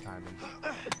 I got the timing.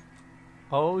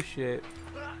 Oh shit.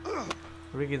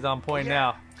 Ricky's on point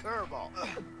now. Curveball.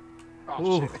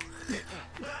 Ooh.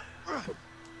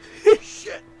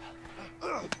 Shit.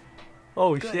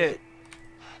 Oh shit.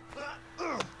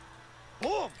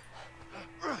 Boom.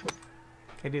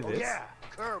 Can I do this? Yeah,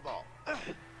 curveball.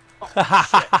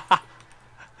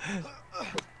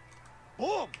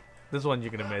 Boom. This one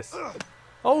you're gonna miss.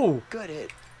 Oh. Good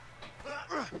hit.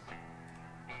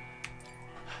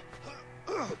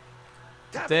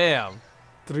 Damn.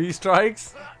 3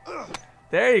 strikes.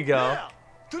 There you go.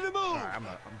 To the moon. Alright, I'm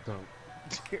done.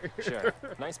 Sure.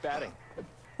 Nice batting.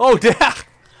 Oh damn.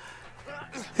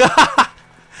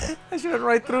 I should have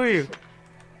right through you.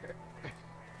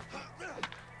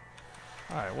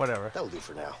 Alright, whatever. That'll do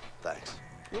for now. Thanks.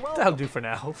 That'll do for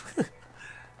now.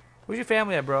 Where's your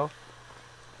family at, bro?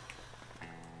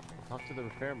 Talk to the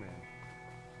repairman.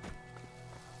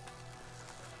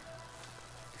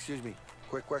 Excuse me.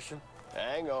 Quick question.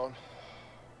 Hang on.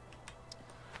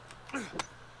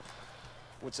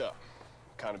 What's up?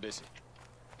 Kind of busy.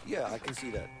 Yeah, I can see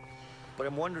that. But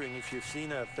I'm wondering if you've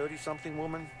seen a 30-something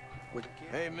woman with a kid.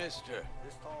 Hey, mister.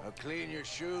 I'll clean your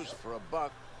shoes for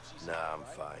 $1. Nah, I'm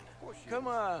fine. Come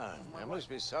on. There must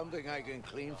be something I can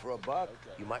clean for $1.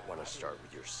 You might want to start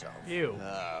with yourself. You.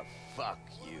 Ah, fuck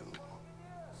you.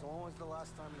 So when was the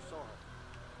last time you saw her?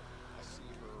 I see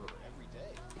her every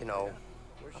day. You know,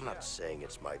 I'm not saying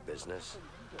it's my business,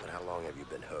 but how long have you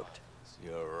been hooked?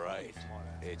 You're right.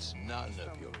 It's none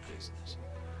of your business.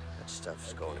 That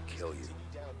stuff's going to kill you.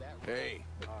 Hey,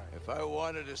 if I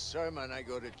wanted a sermon, I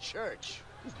go to church.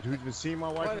 This dude's been seeing my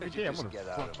wife Why every don't you day. I'm just gonna get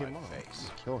out fuck of him my up. I'm face?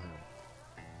 gonna kill him.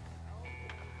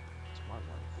 It's my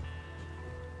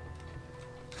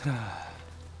wife.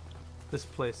 This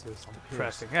place is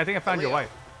depressing. Yeah, I think I found your Leo,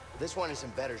 wife. This one is in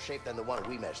better shape than the one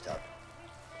we messed up.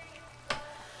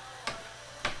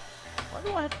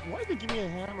 Why did they give me a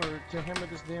hammer to hammer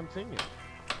this damn thing in?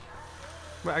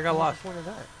 Wait, I got lost. What's the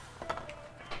point of that?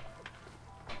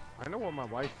 I know where my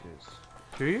wife is.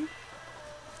 Do you?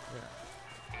 Yeah.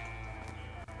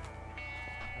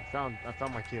 I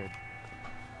found my kid.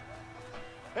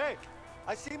 Hey,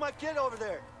 I see my kid over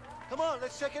there. Come on,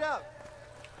 let's check it out.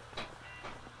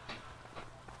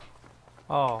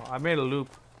 Oh, I made a loop.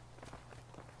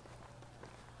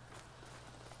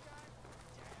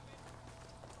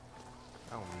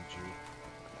 I don't need you.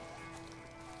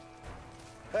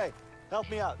 Hey, help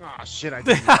me out. Ah, shit, I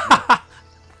didn't need you.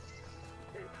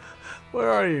 Where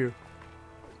are you?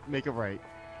 Make it right.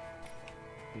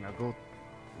 Now go.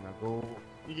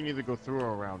 You can either go through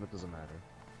or around. It doesn't matter.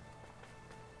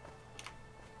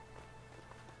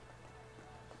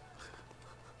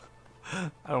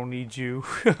 I don't need you.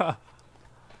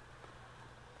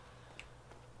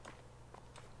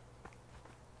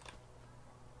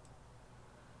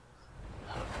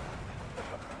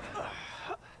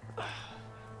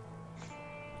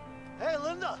 Hey,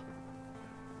 Linda!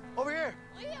 Over here!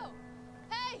 Leo!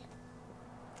 Hey!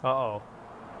 Uh-oh.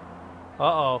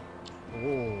 Uh-oh.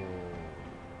 Oh.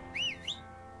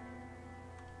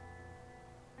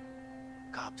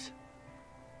 Cops.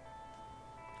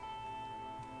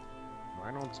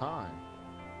 Right on time.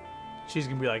 She's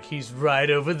gonna be like, he's right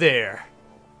over there.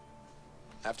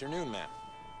 Afternoon, ma'am.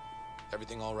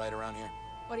 Everything all right around here?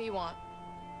 What do you want?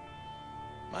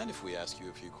 Mind if we ask you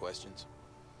a few questions?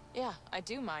 Yeah, I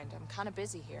do mind. I'm kind of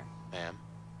busy here. Ma'am,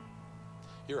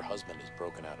 your husband is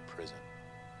broken out of prison.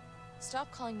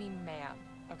 Stop calling me ma'am,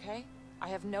 okay? I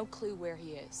have no clue where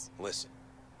he is. Listen,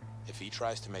 if he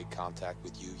tries to make contact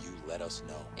with you, you let us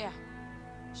know. Yeah,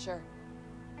 sure.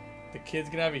 The kid's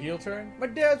gonna have a heel turn? My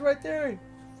dad's right there!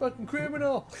 Fucking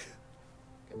criminal!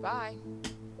 Goodbye.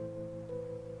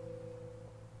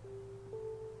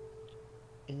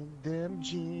 In them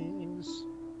jeans.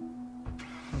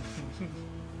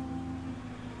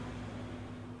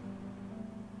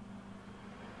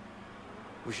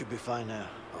 We should be fine now.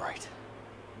 All right.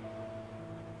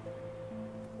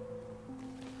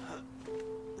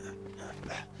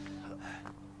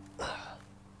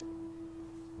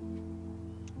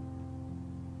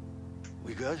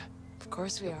 We good? Of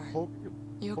course we are. Poke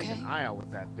You okay? an eye out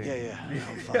with that thing. Yeah,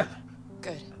 I'm fine.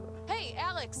 Good. Hey,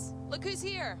 Alex! Look who's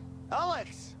here!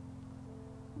 Alex!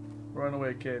 Run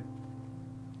away, kid.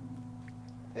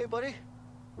 Hey, buddy.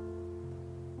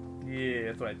 Yeah,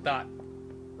 that's what I thought.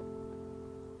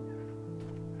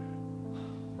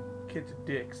 Kids are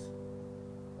dicks.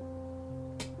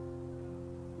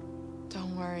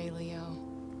 Don't worry, Leo.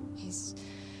 He's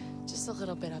just a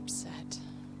little bit upset.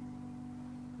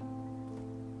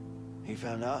 He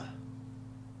found out?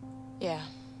 Yeah,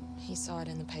 he saw it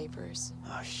in the papers.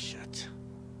 Oh, shit.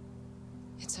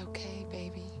 It's okay,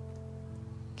 baby.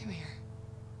 Come here.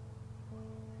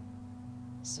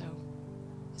 So,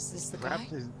 is this the guy?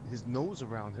 Wrapped his nose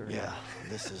around her. Yeah,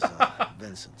 this is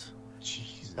Vincent.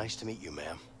 Jesus. Nice to meet you,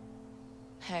 ma'am.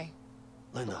 Hey.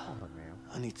 Linda, Oh, man.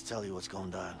 I need to tell you what's going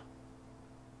down.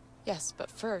 Yes, but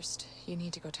first, you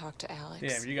need to go talk to Alex.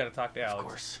 Damn, you gotta talk to Alex. Of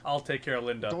course. I'll take care of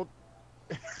Linda. Don't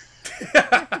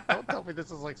tell me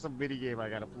this is like some mini game I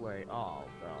gotta play. Oh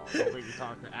no! Don't make me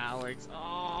talk to Alex.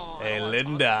 Oh. I Hey, don't wanna talk to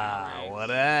Linda, Alex. what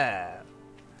up?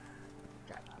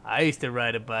 I used to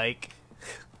ride a bike.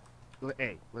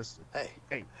 Hey, listen. Hey,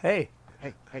 Hey, Hey.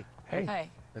 hey, Hey.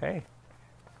 hey.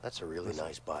 that's a really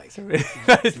nice bike. It's a really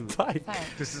nice bike.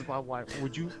 Thanks. This is my wife.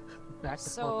 Would you back the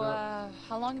So, fuck up?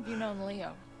 how long have you known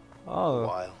Leo? A Oh,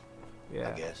 while, yeah.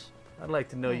 I guess. I'd like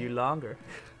to know you longer.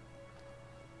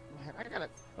 Man, I gotta.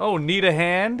 Oh, need a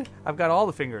hand? I've got all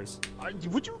the fingers.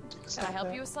 Would you? Can I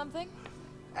help you with something?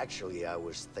 Actually, I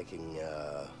was thinking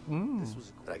that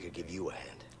I could give you a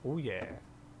hand. Oh, yeah.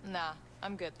 Nah,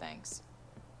 I'm good, thanks.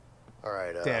 All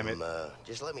right, Damn it.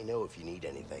 just let me know if you need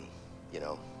anything. You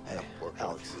know, Hey, I've worked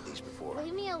on a few of these before.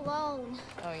 Leave me alone.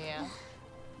 Oh, yeah?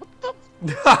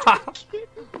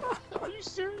 Are you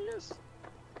serious?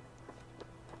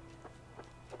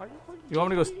 Are you fucking You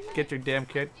want me to kidding go get your damn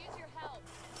kid? Use your help.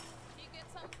 Can you get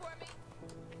some for me?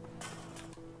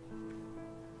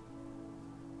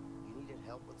 You needed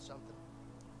help with something?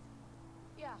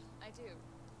 Yeah, I do.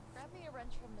 Grab me a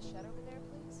wrench from the shed over there,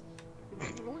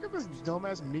 please. Look at this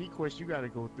dumbass mini quest you gotta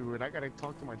go through, and I gotta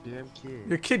talk to my damn kid.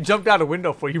 Your kid jumped out a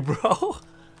window for you, bro.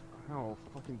 Oh,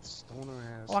 fucking stoner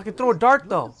ass. Oh, I can throw a dart, Look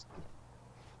though. at this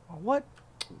Oh, what?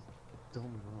 dumb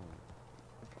wrong.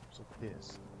 I'm so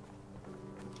pissed.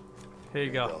 Here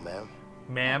you Go, go. ma'am.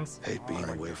 Ma'am. Hate being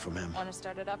away from him. Want to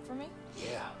start it up for me?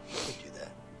 Yeah, you could do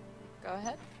that. Go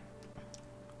ahead.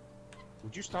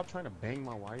 Would you stop trying to bang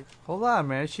my wife? Hold on,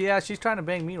 man. She's trying to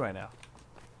bang me right now.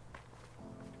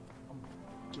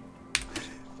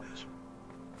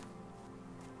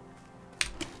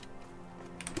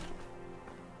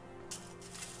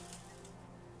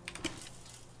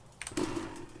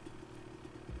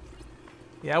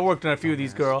 Yeah, I worked on a few of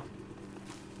these, girl.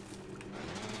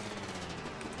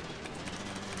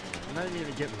 I'm not even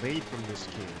gonna get laid from this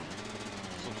kid.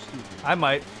 So stupid. I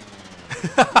might.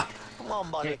 Come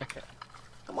on, buddy.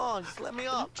 Come on, just let me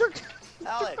up. Took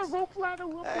Alex. the rope ladder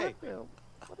up Hey. with him.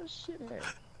 What a shithead.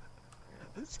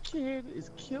 This kid is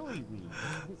killing me.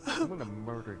 I'm gonna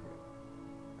murder him.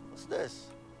 What's this?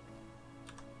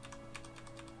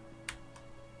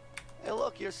 Hey,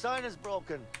 look, your sign is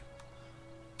broken.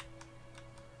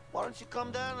 Why don't you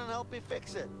come down and help me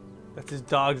fix it? That's his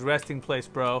dog's resting place,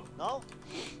 bro. No?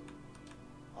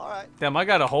 All right. Damn, I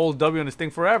got a whole W on this thing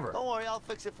forever. Don't worry, I'll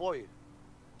fix it for you.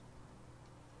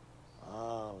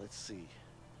 Let's see.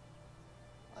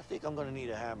 I think I'm gonna need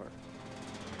a hammer.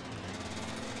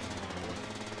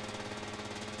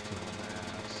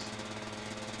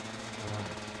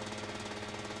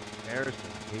 Harrison,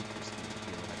 I hate this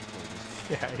kid. I have to play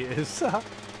this. Yeah, he is.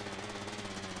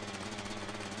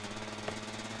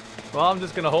 Well, I'm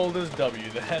just gonna hold this W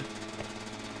then.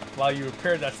 While you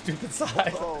repair that stupid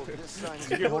sign. Oh, this sign is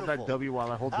You can hold beautiful. that W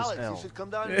while I hold Alex, this L. you should come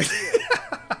down and see it.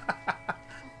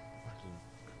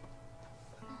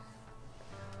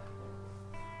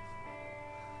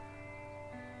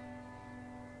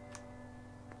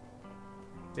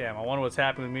 Damn, I wonder what's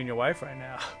happening with me and your wife right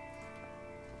now.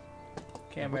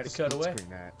 Camera had to cut away.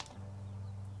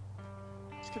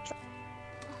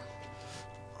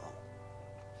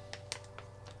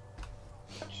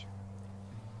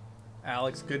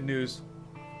 Alex, good news.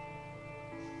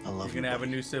 I love you. You're gonna have a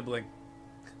new sibling.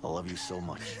 I love you so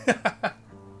much.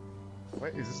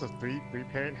 What, is this a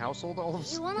three-parent household all of a You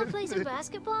sudden? wanna play some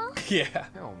basketball? Yeah.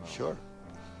 Hell no. Sure.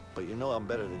 But you know I'm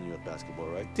better than you at basketball,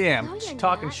 right? Damn, No, you're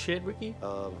talking not. shit, Ricky.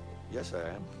 Yes I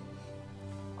am.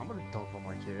 I'm gonna dunk on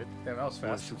my kid. Damn, that was You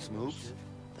wanna fast. shoot some hoops?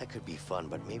 That could be fun,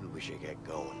 but maybe we should get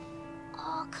going.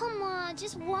 Oh, come on,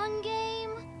 just one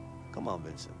game? Come on,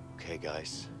 Vincent. Okay,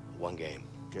 guys. One game.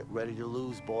 Get ready to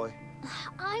lose, boy.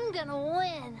 I'm gonna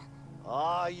win.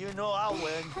 Ah, you know I'll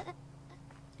win.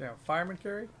 Damn, fireman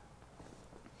carry?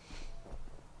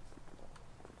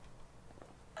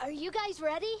 Are you guys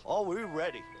ready? Oh, we're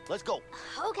ready. Let's go.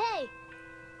 Okay.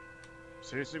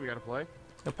 Seriously, we gotta play?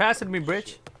 Now pass it to me,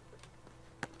 Britch.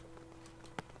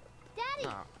 Daddy,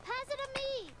 Nah. pass it to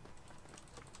me.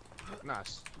 Nah,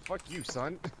 fuck you,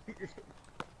 son.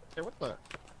 Hey, what the?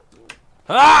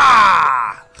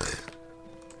 Ah!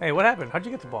 Hey, what happened? How'd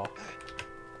you get the ball?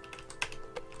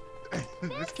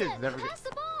 This kid's never gonna. Pass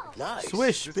the ball. Nice.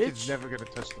 Swish, This bitch. kid's never gonna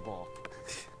touch the ball.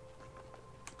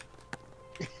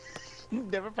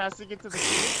 Never passing it to the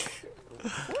kid.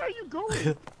 Where are you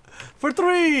going? For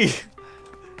 3!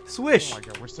 Swish! Oh my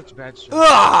god, we're such bad shots.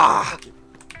 Ah!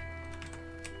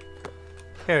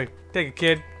 Here, take it,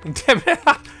 kid. Damn it.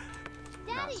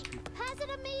 Daddy, pass it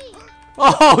to me.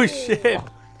 Oh, shit.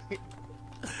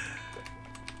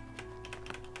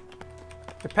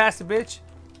 You pass it, bitch.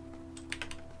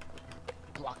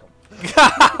 Block him.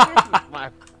 my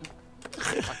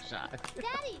shot.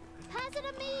 Daddy, pass it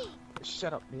to me.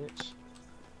 Shut up, bitch.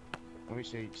 Let me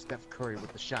show you Steph Curry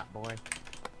with the shot, boy.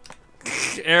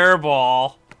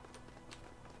 Airball.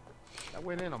 That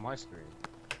went in on my screen.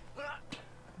 Daddy,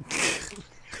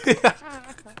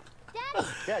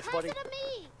 Catch, pass buddy. it to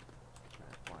me.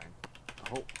 Fine.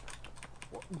 Oh.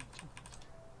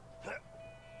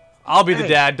 I'll be the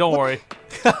dad, don't worry.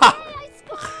 Hey, I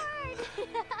scored.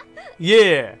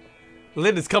 Yeah.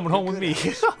 Linda's coming home with me.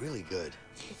 Alex. Really good.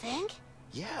 You think?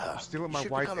 Yeah. Stealing you my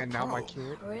should wife become a and now my pro.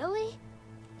 kid? Really?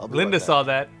 I'll be Linda right back. saw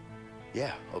that.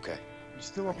 Yeah, okay. You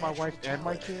stealing my wife and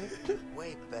my kid?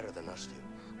 Way better than us do.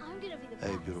 I'm gonna be the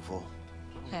Hey, best. beautiful.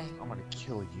 Hey, I'm gonna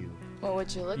kill you. what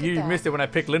would you look You at that? missed it when I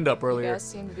picked Linda up You earlier. guys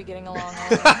seem to be getting along all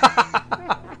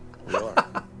right. We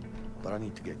are. But I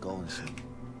need to get going soon.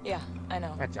 Yeah, I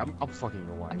know. That's, I'm fucking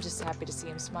your wife. I'm just happy to see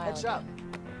him smile Heads up.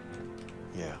 again.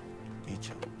 Yeah, me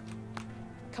too.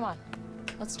 Come on,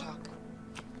 let's talk.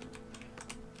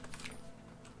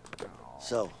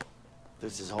 So,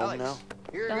 this is home Alex, now?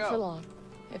 here you Not for go. long.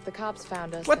 If the cops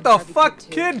found us, What then the Harvey fuck,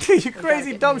 could too. kid? You We gotta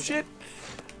crazy get dumb moving. shit.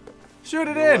 Shoot it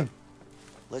You know in. what?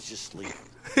 Let's just sleep.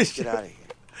 Let's get out of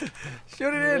here. Shoot You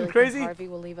it really in, think crazy. Harvey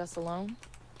will leave us alone?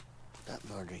 That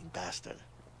murdering bastard.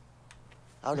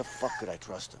 How the fuck could I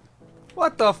trust him?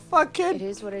 What the fuck, kid? It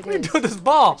is what it What are you is. doing with this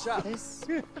ball? This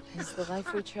is the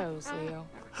life we chose, Leo.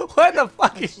 What the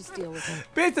fuck? Let's just deal with it.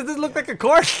 Bitch, does this look like a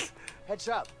course? Heads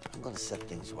up. I'm gonna set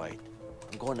things right.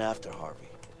 I'm going after Harvey.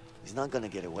 He's not gonna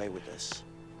get away with this.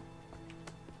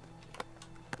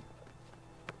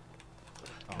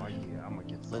 Oh yeah, I'm gonna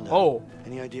get some. Linda, Oh.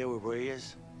 any idea where he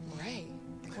is? Right.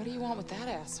 What do you want with that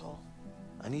asshole?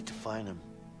 I need to find him.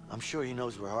 I'm sure he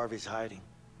knows where Harvey's hiding.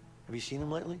 Have you seen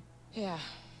him lately? Yeah,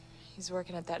 he's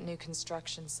working at that new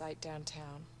construction site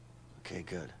downtown. Okay,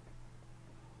 good.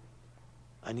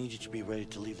 I need you to be ready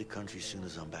to leave the country as soon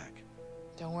as I'm back.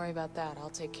 Don't worry about that. I'll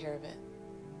take care of it.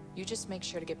 You just make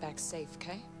sure to get back safe,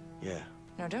 okay? Yeah,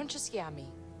 No, don't just yeah me.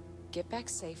 Get back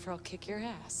safe or I'll kick your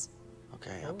ass.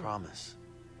 okay, I promise.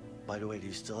 By the way, do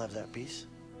you still have that piece?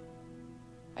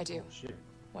 I do. Oh, shit.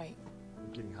 Wait.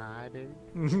 You getting high, baby?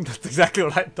 That's exactly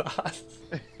what I thought.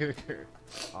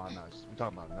 Oh no, I'm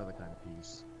talking about another kind of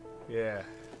piece. Yeah.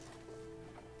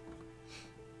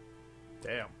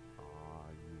 Damn. Oh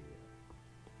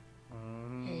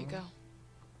yeah. Here you go.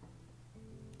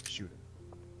 Shoot it.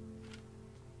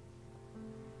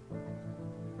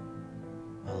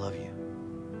 I love you.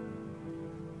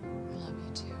 I love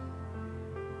you too.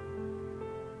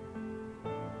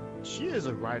 She is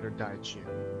a ride or die chick.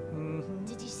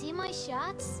 Did you see my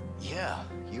shots? Yeah,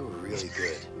 you were really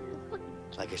good.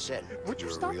 Like I said, Would you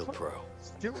you're a stop real playing? pro.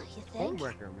 Still You home think?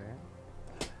 wrecker, man.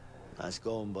 Nice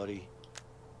going, buddy.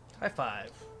 High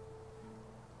five.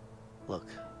 Look,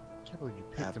 I can't believe you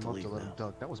Have picked to him up leave to let him now.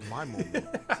 dunk. That was my moment.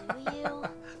 Do you?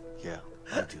 yeah,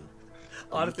 I do.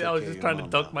 Honestly, take I was care just of trying your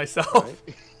to mom dunk now, myself. alright?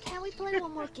 Can we play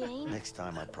one more game? Next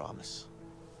time, I promise.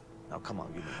 Now, come on,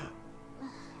 give me one.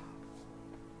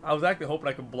 I was actually hoping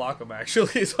I could block him,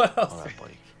 actually, is what I was All right,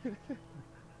 saying. buddy.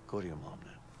 Go to your mom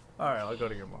now. Alright, I'll go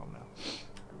to your mom now.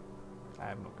 I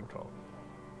have no control.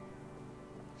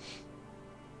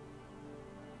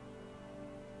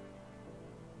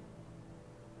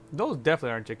 Those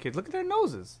definitely aren't your kids. Look at their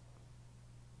noses.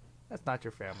 That's not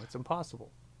your family. It's impossible.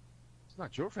 It's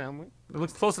not your family. It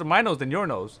looks closer to my nose than your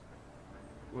nose.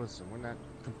 Listen, we're not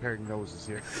comparing noses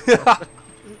here.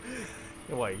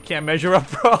 What, you can't measure up,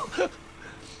 bro?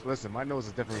 Listen, my nose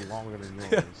is definitely longer than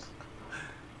yours.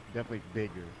 Definitely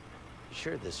bigger. You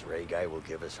sure this Ray guy will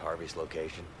give us Harvey's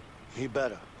location? He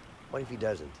better. What if he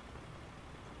doesn't?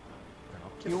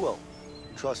 You will.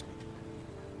 Trust me.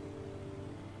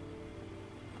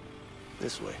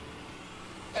 This way.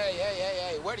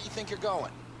 Hey, where do you think you're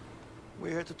going? We're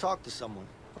here to talk to someone.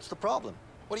 What's the problem?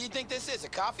 What do you think this is, a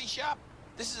coffee shop?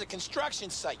 This is a construction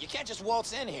site. You can't just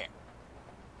waltz in here.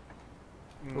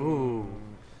 Ooh.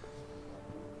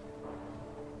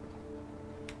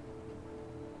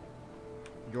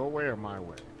 Your way or my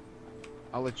way?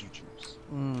 I'll let you choose.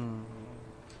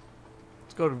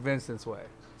 Let's go to Vincent's way.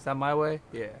 Is that my way?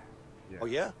 Yeah. Oh,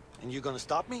 yeah? And you're gonna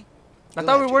stop me? I You'll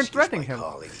thought have we to weren't excuse threatening my him.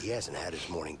 colleague. He hasn't had his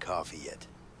morning coffee yet.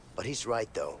 But he's right,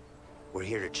 though. We're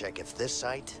here to check if this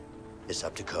site is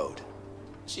up to code.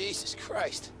 Jesus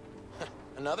Christ.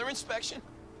 Another inspection?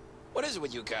 What is it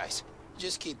with you guys?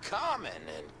 Just keep coming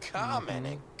and coming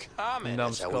and coming.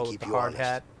 That's how we Numbskull with keep the you hard honest.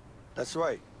 hat. That's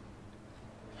right.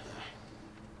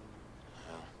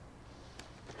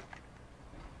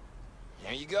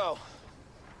 There you go.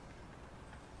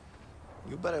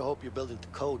 You better hope you're building to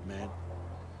code, man.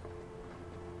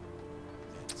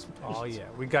 Oh yeah,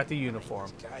 we got the uniform.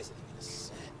 These guys ain't even a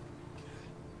cent.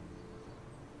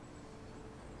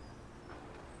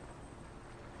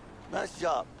 Nice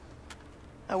job.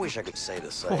 I wish I could say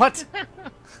the same. What?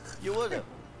 You would have,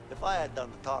 if I had done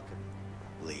the talking.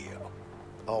 Leo.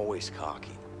 Always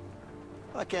cocky.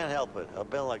 I can't help it. I've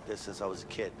been like this since I was a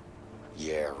kid.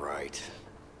 Yeah, right.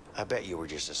 I bet you were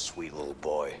just a sweet little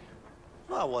boy.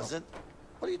 No, I wasn't.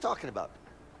 What are you talking about?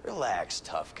 Relax,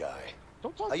 tough guy.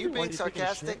 Don't talk Are to you me while being you're taking a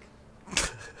sarcastic?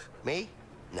 shit. Me?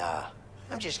 Nah.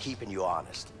 I'm just keeping you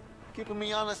honest. Keeping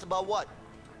me honest about what?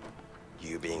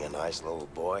 You being a nice little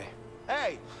boy.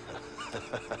 Hey!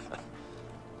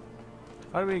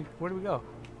 Where do we go?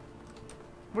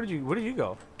 Where did you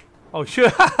go? Oh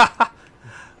shit. I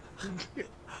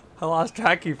lost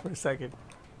track of you for a second.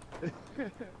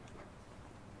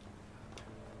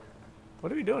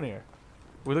 What are we doing here?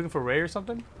 We looking for Ray or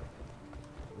something?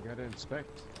 We gotta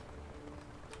inspect.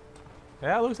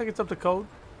 Yeah, it looks like it's up to code.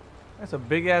 That's a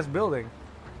big ass building.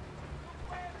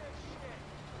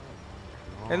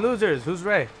 Hey losers, who's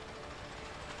Ray?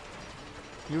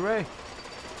 You Ray?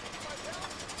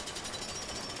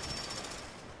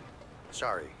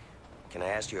 Sorry. Can I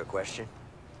ask you a question?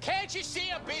 Can't you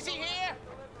see I'm busy here?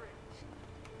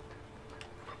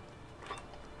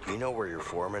 Do you know where your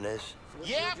foreman is?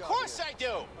 Yeah, of course I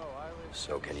do.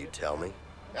 So can you tell me?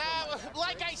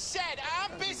 Like I said,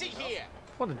 I'm busy here.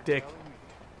 What a dick.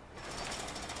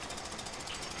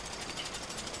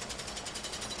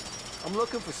 I'm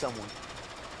looking for someone.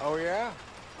 Oh, yeah?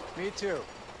 Me too.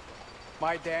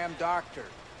 My damn doctor.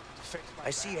 I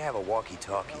see you have a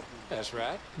walkie-talkie. That's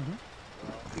right.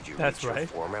 Could you That's reach your right.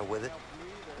 foreman with it?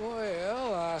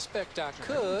 Well, I expect I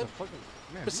could.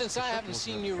 But since I haven't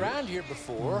seen you around here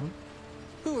before,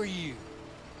 who are you?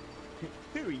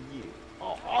 Who are you?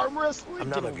 Oh, arm wrestling? I'm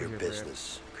Get none of over your here,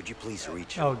 business. Could you please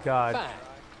reach him? Oh god. Fine.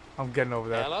 I'm getting over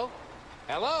that. Hello?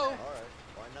 Hello?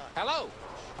 Hello?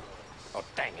 Oh,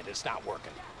 dang it, it's not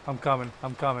working. I'm coming.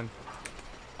 I'm coming.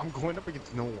 I'm going up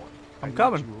against no one. I I'm need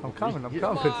coming. you I'm over coming. I'm here.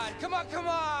 coming. Come on, come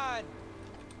on!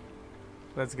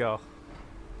 Let's go.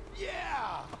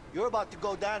 Yeah! You're about to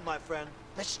go down, my friend.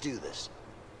 Let's do this.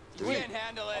 You can't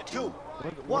handle it. 2,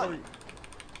 What 1.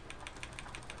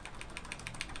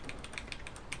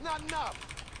 Not enough.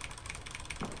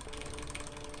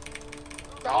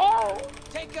 Oh!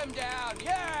 Take him down,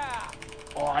 yeah!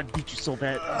 Oh, I beat you so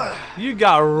bad. You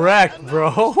got wrecked,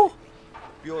 bro.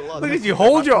 You're lucky. Look at you.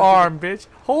 Hold your arm, bitch.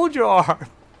 Hold your arm.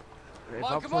 If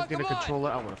I plugged in a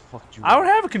controller, I would have fucked you I don't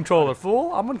up. have a controller,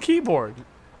 fool. I'm on keyboard.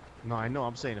 No, I know.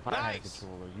 I'm saying if I had a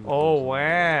controller, you would Oh, lose.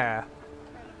 wow.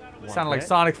 Want Sound a like bet?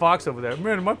 Sonic Fox over there.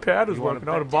 Man, my pad is You wanna working.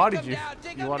 I would have bet? bodied you.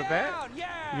 You want to bet?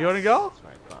 You want to go?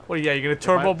 What, yeah, you going to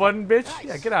turbo button, bitch?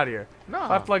 Yeah, get out of here. No.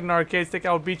 If I plugged an arcade stick,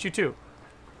 I would beat you too.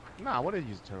 Nah, I would have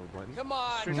used turbo button. Come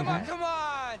on, Straight come in on, the come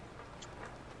on!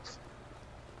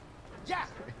 Yeah!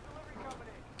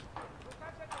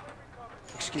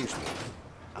 Excuse me.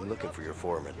 I'm looking for your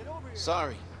foreman.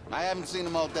 Sorry, I haven't seen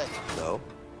him all day. No?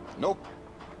 Nope.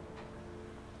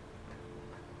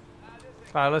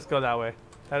 Alright, let's go that way.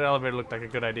 That elevator looked like a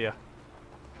good idea.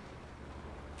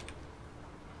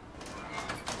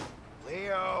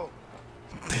 Leo!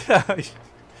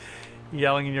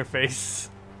 Yelling in your face.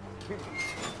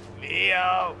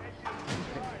 Leo!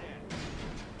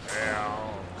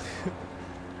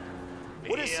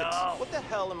 What is it? What the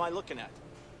hell am I looking at?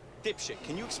 Dipshit,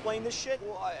 can you explain this shit?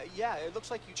 Well, yeah, it looks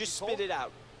like you just spit it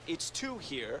out. It's 2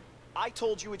 here. I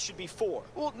told you it should be 4.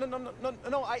 Well, no. No.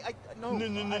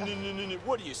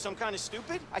 What are you, some kind of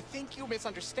stupid? I think you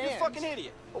misunderstand. You're a fucking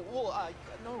idiot. Oh, well,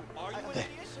 no. Are you an idiot,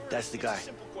 sir? That's the guy. It's a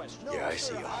simple question. Yeah, No, I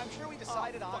see sir, him. I'm sure we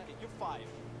decided on. Fuck it, you're fired.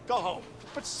 Go home.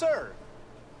 But, sir.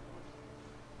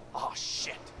 Oh,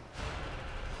 shit.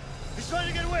 He's trying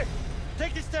to get away.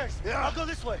 Take the stairs. Yeah. I'll go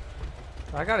this way.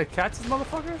 I gotta catch this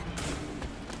motherfucker?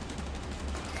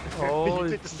 Oh, You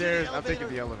take the stairs, I'm taking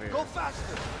the elevator. Go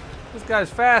faster. this guy's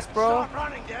fast, bro. Stop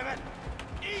running, damn it.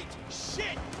 Eat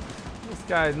shit. This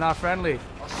guy is not friendly.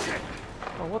 Oh, shit.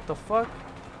 Oh, what the fuck?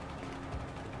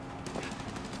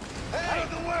 Hey. Out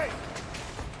of the way.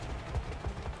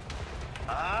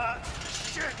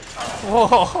 Shit.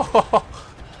 Whoa!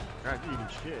 God, you eating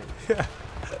shit.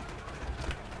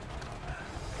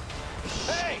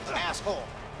 Hey, asshole.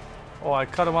 Oh, I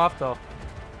cut him off though.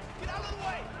 Get out of the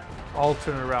way.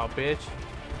 Alternate route, bitch.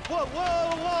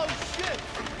 Whoa, shit.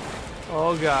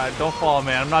 Oh god, don't fall,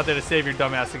 man. I'm not there to save your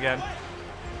dumbass again.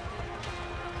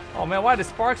 Oh man, why are the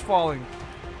sparks falling?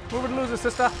 Move and lose it,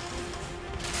 sister.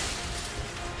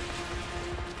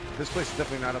 This place is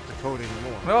definitely not up to code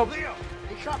anymore. Nope. Leo,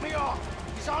 he cut me off.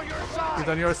 He's on your side. He's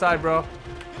on your side, bro.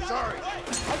 Sorry.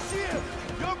 I see him.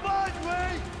 You're mine,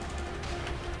 Ray.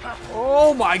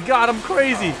 Oh my god, I'm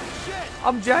crazy. Shit.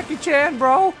 I'm Jackie Chan,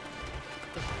 bro.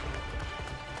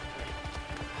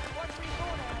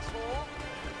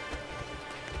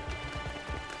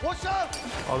 What's up?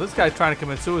 Oh, this guy's trying to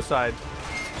commit suicide.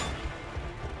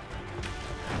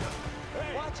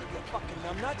 Watch it, you fucking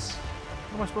numbnuts.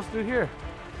 What am I supposed to do here?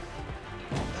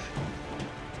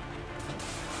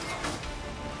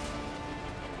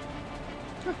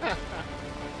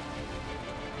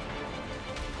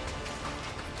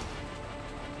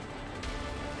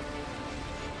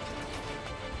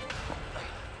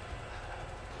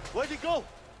 Where'd he go?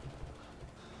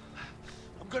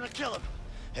 I'm gonna kill him.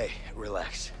 Hey,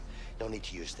 relax. No need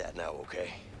to use that now,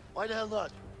 okay? Why the hell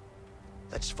not?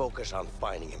 Let's focus on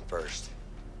finding him first.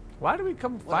 Why do we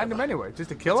come find him anyway? Just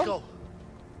to kill Let's him?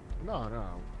 go.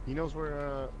 No. He knows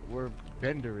where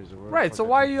Bender is. Or where Right, the so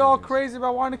fuck why are that you all thing is. crazy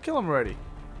about wanting to kill him already?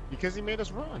 Because he made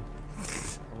us run.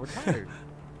 And we're tired.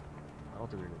 I don't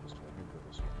think we go this way. I think we go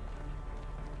this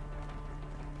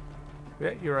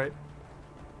way. Yeah, you're right.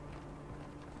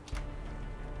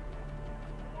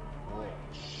 Oh,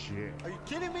 shit. Are you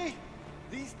kidding me?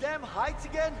 These damn heights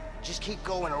again? Just keep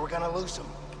going or we're gonna lose him.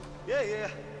 Yeah.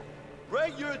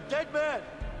 Ray, you're a dead man.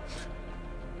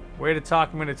 Way to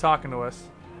talk him into talking to us.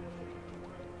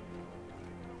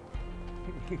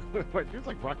 Wait, it's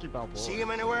like Rocky Balboa. See him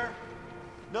anywhere?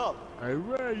 No. Hey,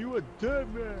 Ray, you a dead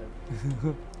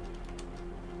man.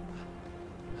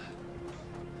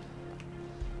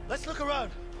 Let's look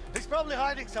around. He's probably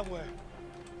hiding somewhere.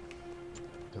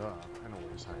 Duh, I know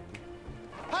where he's hiding.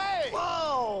 Hey!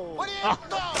 Whoa! What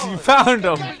are you You found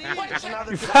him. There's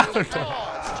another You found him.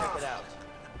 Let's check it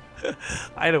out.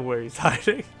 I know where he's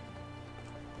hiding.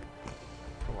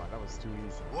 Come on, that was too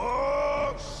easy.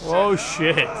 Whoa! Oh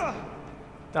shit.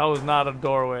 That was not a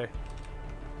doorway.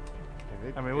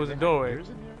 I mean, it was a doorway. In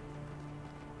here?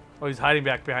 Oh, he's hiding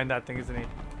back behind that thing, isn't he?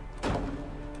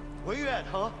 Where you at,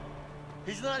 huh?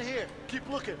 He's not here. Keep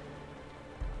looking.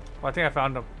 Oh, I think I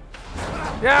found him.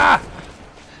 Yeah!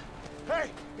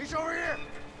 Hey, he's over here.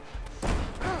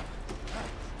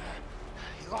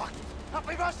 He locked. Help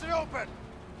me bust it open.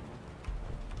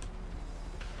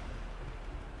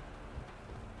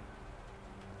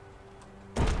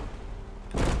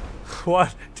 1,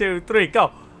 2, 3,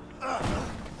 go!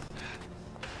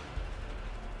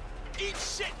 Eat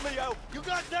shit, Leo! You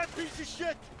goddamn piece of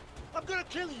shit! I'm gonna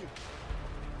kill you!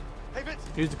 Hey, Vince!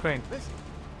 Use the crane. Vince,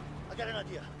 I got an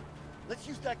idea. Let's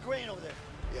use that crane over there.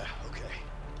 Yeah, okay.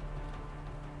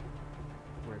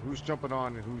 Wait, who's jumping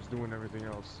on and who's doing everything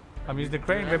else? I'm using the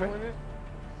crane, You baby. handling it?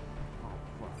 Oh,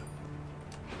 fuck.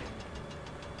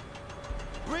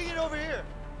 Bring it over here!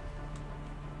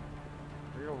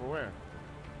 Bring it over where?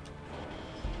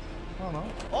 I don't know.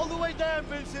 All the way down,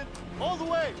 Vincent! All the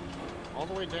way! All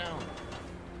the way down.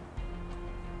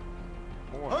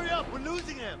 More. Hurry up, we're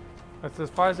losing him! That's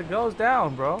as far as it goes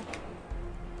down, bro.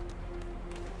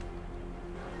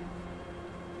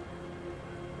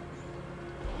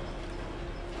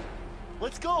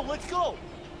 Let's go, let's go!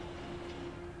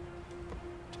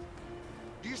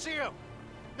 see him?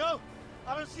 No,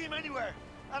 I don't see him anywhere.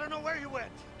 I don't know where he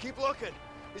went. Keep looking.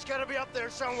 He's gotta be up there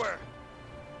somewhere.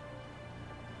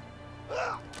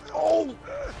 Oh!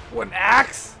 What, an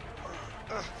axe?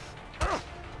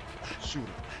 Shoot him.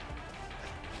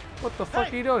 What the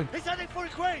fuck are you doing? He's heading for the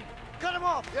crane. Cut him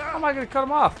off. Yeah. How am I gonna cut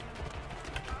him off?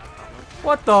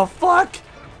 What the fuck?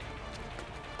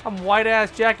 I'm white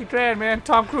ass Jackie Tran, man.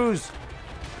 Tom Cruise.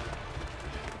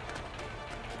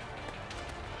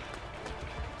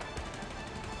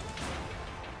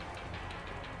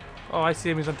 Oh, I see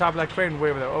him. He's on top of that crane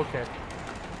way over there. Okay.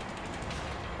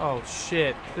 Oh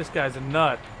shit. This guy's a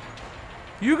nut.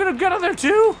 You gonna get on there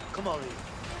too? Come on, Lee.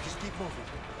 Just keep moving.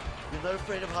 You're not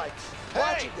afraid of heights.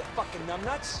 Watch it, you fucking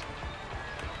numbnuts.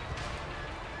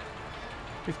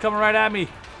 He's coming right at me.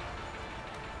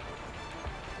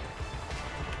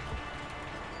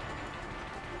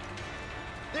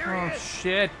 There Oh he is.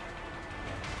 shit.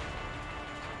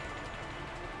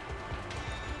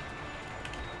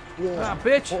 Ah,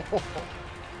 bitch.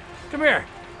 Come here.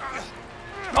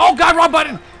 Oh god, wrong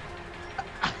button.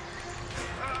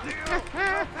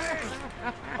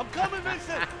 I'm coming,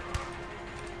 Vincent.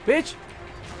 Bitch.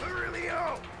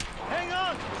 Leo. Hang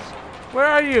on. Where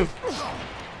are you?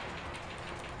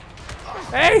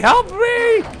 Hey, help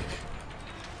me!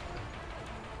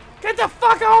 Get the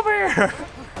fuck over here!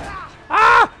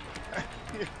 Ah!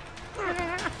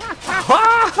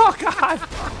 Oh god!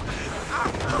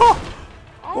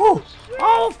 Oh!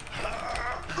 Oh!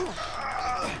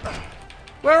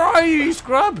 Where are you, you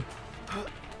scrub?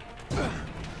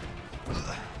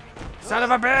 Son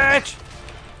of a bitch!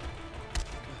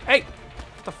 Hey!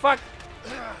 What the fuck?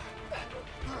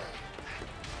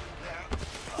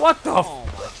 What the? Oh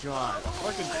my god!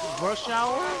 Fucking rush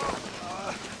hour?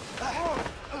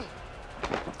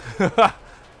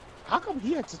 How come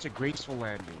he had such a graceful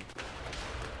landing?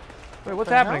 Wait, what's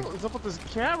the happening? What is up with this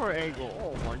camera angle?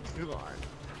 Oh my god!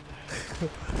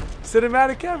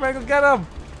 Cinematic camera angle, get him!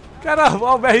 Get him!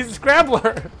 Oh man, he's a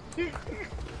scrambler!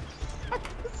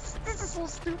 This is so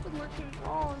stupid looking.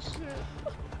 Oh shit!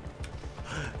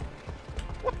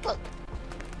 What the?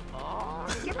 Oh,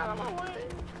 get out of my way!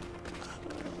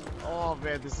 Oh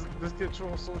man, this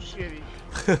control's so shitty.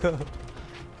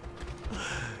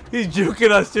 He's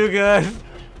juking us too good.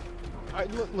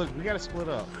 Alright, look, we gotta split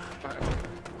up.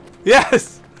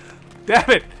 Yes! Damn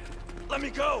it! Let me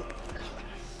go.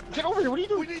 Get over here, what are you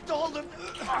doing? We need to hold him.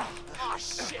 Ah,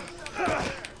 shit.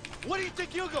 What do you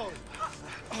think you're going?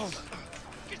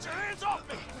 Get your hands off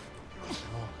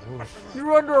me.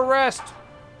 You're under arrest.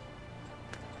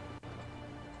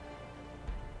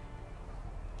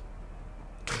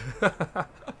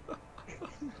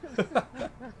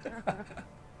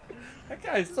 That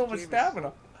guy has so much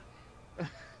stamina.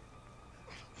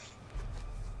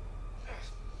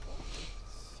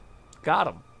 Got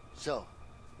him. So,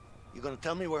 you gonna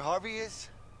tell me where Harvey is?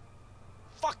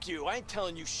 Fuck you, I ain't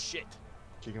telling you shit.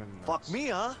 Fuck me,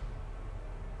 huh?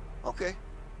 Okay.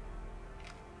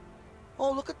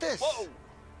 Oh, look at this. Whoa.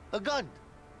 A gun.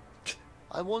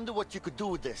 I wonder what you could do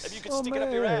with this. Maybe you could stick it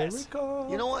up your ass.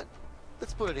 You know what?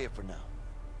 Let's put it here for now.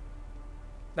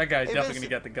 That guy's Hey, definitely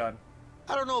Vincent. gonna get the gun.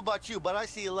 I don't know about you, but I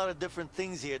see a lot of different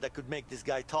things here that could make this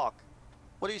guy talk.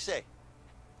 What do you say?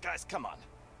 Guys, come on.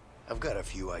 I've got a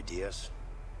few ideas.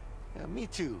 Yeah, me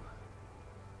too.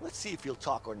 Let's see if he'll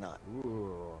talk or not.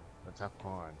 Ooh, a tough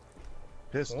con.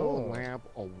 Pistol, Oh. lamp,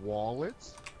 a wallet,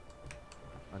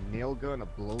 a nail gun, a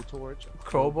blowtorch, a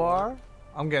Crowbar?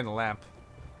 I'm getting a lamp.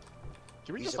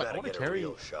 Can we He's just like, I about to want to get a carry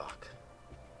real shock.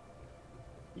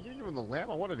 You gave him the lamp?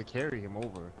 I wanted to carry him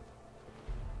over.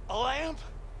 A lamp?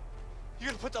 You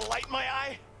gonna put the light in my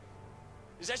eye?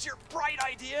 Is that your bright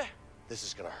idea? This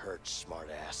is gonna hurt,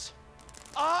 smartass.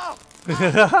 Ah!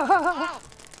 Ah!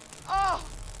 Ah!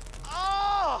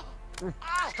 Ah!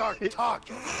 Ah! Start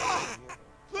talking.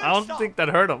 I don't think that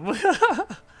hurt him.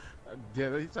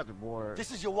 Yeah, he's something more.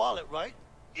 This is your wallet, right?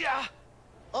 Yeah.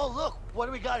 Oh, look, what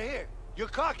do we got here? Your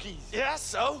car keys. Yeah,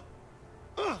 so?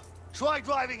 Try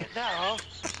driving it now, huh?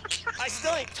 I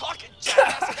still ain't talking,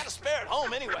 jackass. I got a spare at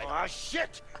home anyway. Ah,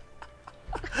 shit.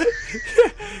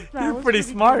 You're pretty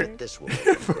smart. This will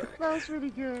That was really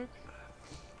good.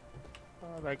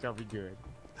 Oh, that got me good.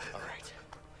 All right.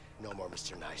 No more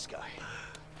Mr. Nice Guy.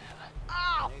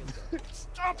 Ow!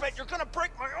 Stop it! You're gonna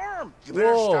break my arm! You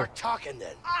better Whoa. start talking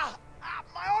then. Ah! Ah!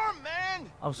 My arm, man!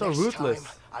 I'm so Next ruthless.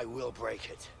 time, I will break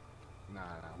it. Nah,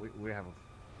 we have a.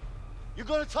 You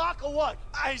gonna talk or what?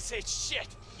 I say shit!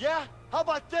 Yeah? How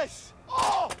about this?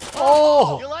 Oh!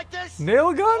 Oh! You like this?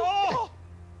 Nail gun? Oh!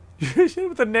 You shoot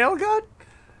with a nail gun?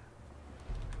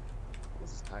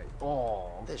 This is tight.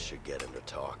 Oh. This should get him to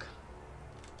talk.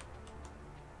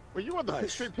 Were you on the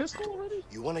straight pistol already?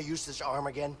 You want to use this arm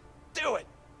again? Do it!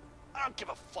 I don't give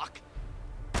a fuck.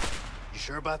 You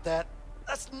sure about that?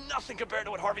 That's nothing compared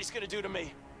to what Harvey's gonna do to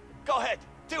me. Go ahead,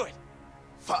 do it.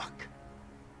 Fuck.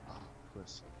 Oh,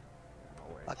 listen.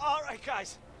 No way. All right,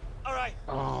 guys. All right.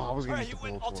 Oh, I was gonna use the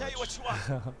blowtorch. I'll tell you what you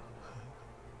want.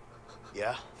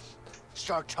 Yeah?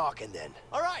 Start talking then.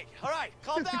 All right.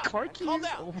 Calm down. Calm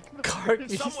down. Car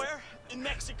keys. Somewhere in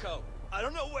Mexico. I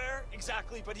don't know where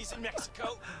exactly, but he's in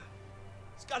Mexico.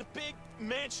 He's got a big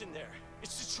mansion there.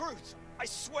 It's the truth. I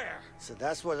swear. So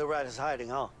that's where the rat is hiding,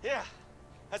 huh? Yeah,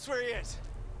 that's where he is.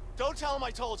 Don't tell him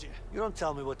I told you. You don't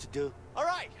tell me what to do. All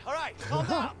right. Calm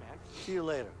down, man. See you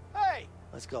later. Hey,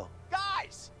 Let's go.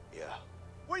 guys. Yeah.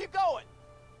 Where you going?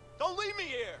 Don't leave me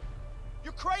here.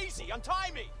 You're crazy.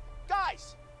 Untie me.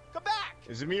 Guys, come back.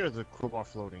 Is it me or the crowbar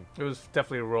floating? It was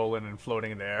definitely rolling and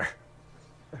floating in the air.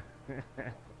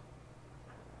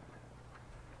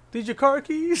 Did your car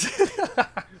keys?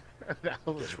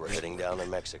 Guess we're heading down to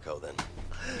Mexico then.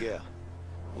 Yeah.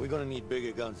 We're gonna need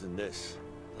bigger guns than this.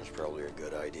 That's probably a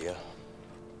good idea.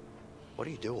 What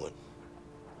are you doing?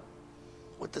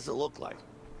 What does it look like?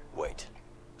 Wait.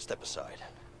 Step aside.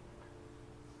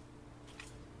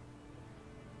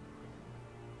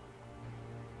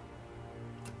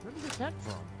 Where did you get that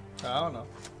from? I don't know.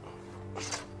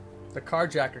 The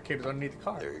carjacker came underneath the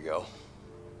car. There you go.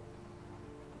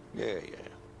 Yeah.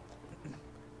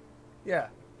 Yeah.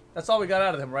 That's all we got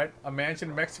out of him, right? A mansion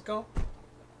in Mexico?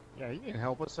 Yeah, he didn't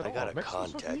help us at all. I got a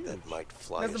Mexico's fucking contact that huge. might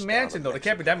fly There's us a down mansion, to though. There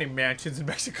can't be that Mexico. many mansions in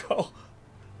Mexico.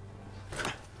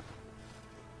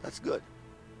 That's good.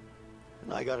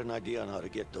 And I got an idea on how to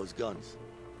get those guns.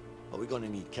 But we're gonna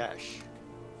need cash.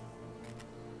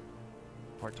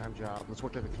 Part-time job. Let's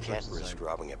work at the Can't construction risk site.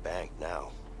 robbing a bank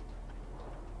now.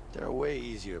 There are way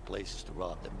easier places to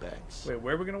rob than banks. Wait,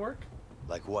 where are we gonna work?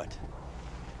 Like what?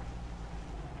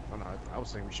 Oh, no, I was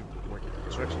saying we should work at the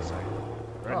construction site.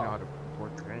 Right Oh. now, how to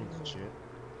work cranes and shit.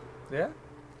 Yeah?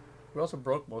 We also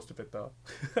broke most of it, though.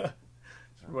 Just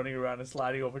running around and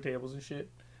sliding over tables and shit.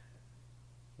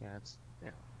 Yeah, it's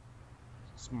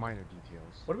minor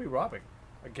details. What are we robbing?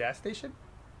 A gas station?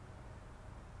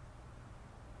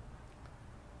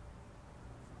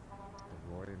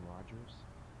 The Roy and Rogers.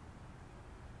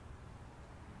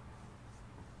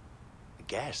 A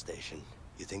gas station?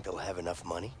 You think they'll have enough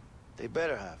money? They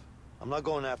better have. I'm not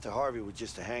going after Harvey with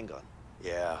just a handgun.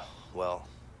 Yeah, well,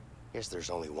 guess there's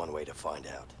only one way to find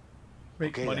out.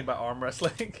 Make Okay, money then. by arm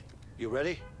wrestling? You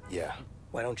ready? Yeah.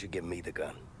 Why don't you give me the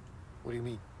gun? What do you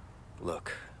mean?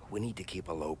 Look, we need to keep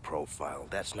a low profile.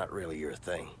 That's not really your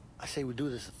thing. I say we do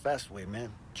this the fast way,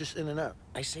 man. Just in and out.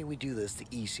 I say we do this the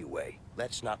easy way.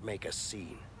 Let's not make a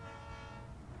scene.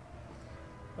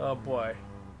 Oh boy.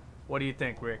 What do you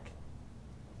think, Rick?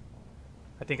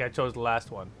 I think I chose the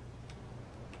last one.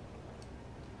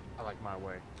 I like my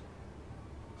way.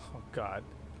 Oh god.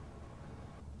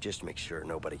 Just make sure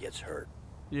nobody gets hurt.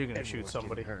 You're gonna Everyone's shoot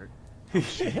somebody. getting hurt. I'm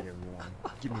shooting everyone.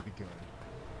 Give me the gun.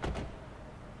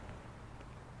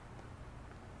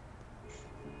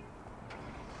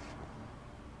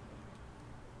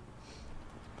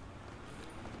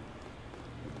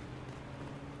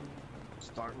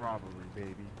 Start robbery,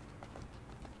 baby.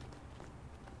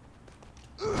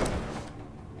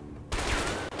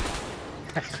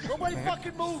 Nobody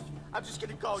fucking move. I'm just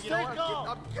gonna go. You know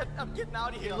what? I'm getting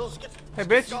out of here. Hey,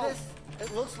 bitch. Go.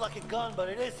 It looks like a gun, but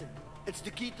it isn't. It's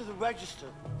the key to the register.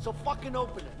 So fucking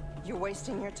open it. You're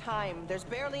wasting your time. There's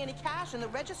barely any cash in the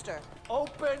register.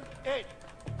 Open it.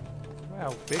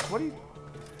 Wow, bitch, what are you...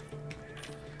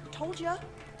 Told ya.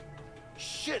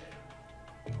 Shit.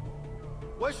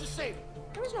 Where's the safe?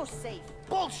 There is no safe.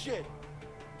 Bullshit.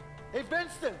 Hey,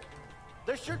 Vincent.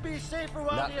 There should be a safe around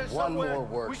Not here one somewhere. more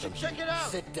word We should from check you. it out.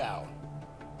 Sit down.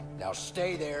 Now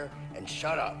stay there and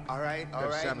shut up. All right,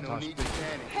 no need to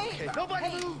panic. Hey,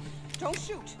 Nobody move. Don't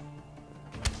shoot.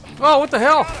 Oh, what the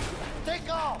hell? Take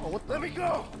off. Let me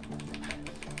go.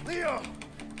 Leo,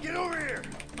 get over here.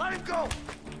 Let him go.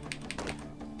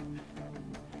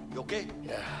 You okay?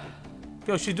 Yeah.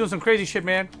 Yo, she's doing some crazy shit,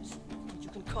 man. You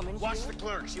can come in Watch here. the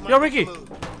clerk. She Yo, might Ricky. move.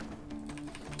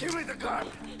 Give me the gun.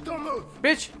 Don't move.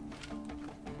 Bitch.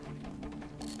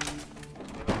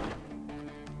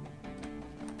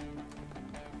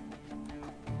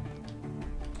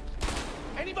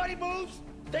 Anybody moves,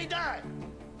 they die.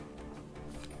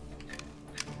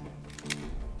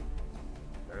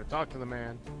 Better talk to the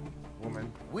man,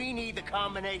 woman. We need the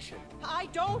combination. I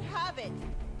don't have it.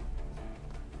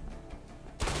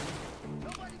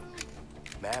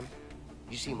 Ma'am,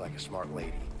 you seem like a smart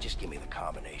lady. Just give me the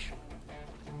combination.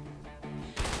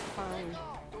 Fine.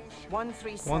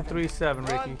 137. 137,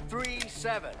 Ricky.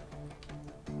 137.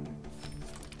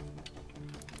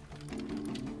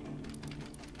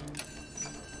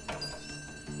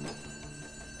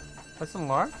 That's an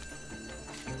alarm?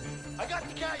 I got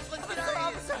the guys. Let's get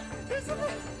out of here.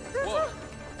 Whoa.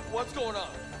 What's going on?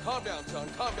 Calm down, son.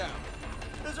 Calm down.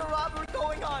 There's a robbery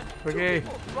going on. Okay. 2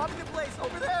 people robbing a place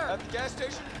over there. At the gas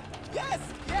station? Yes,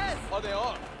 yes. Oh, they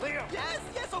are. Leo. Yes,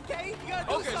 yes, okay. You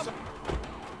gotta do something.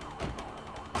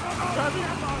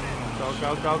 Go,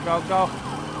 go, go, go, go.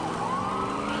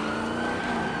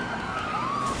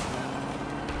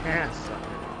 Yeah,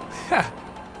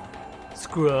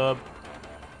 Scrub.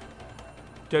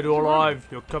 Dead or alive,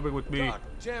 you're coming with me. God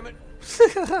damn it.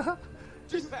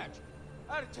 Dispatch.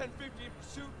 Out of 1050 in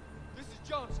pursuit. This is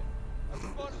Johnson.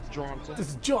 Johnson. This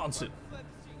is Johnson.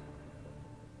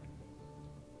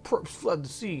 Perps fled the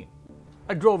scene.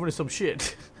 I drove into some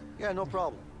shit. Yeah, no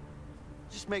problem.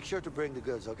 Just make sure to bring the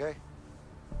goods, okay?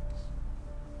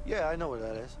 Yeah, I know where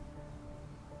that is.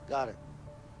 Got it.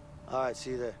 All right,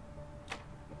 see you there.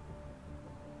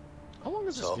 How long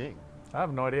is this game? I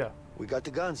have no idea. We got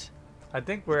the guns. I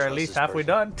think we're at Trust least this halfway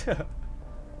person. done.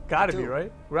 Gotta be, Dude,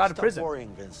 right? We're out of Stop prison.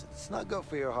 worrying, Vincent. It's not good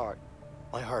for your heart.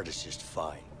 My heart is just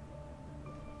fine.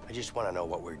 I just want to know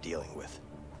what we're dealing with.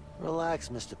 Relax,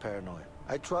 Mr. Paranoid.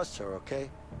 I trust her,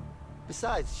 okay?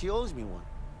 Besides, she owes me one.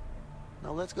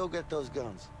 Now let's go get those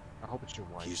guns. I hope it's your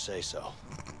wife. You say so.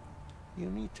 You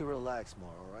need to relax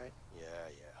more, all right? Yeah,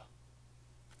 yeah.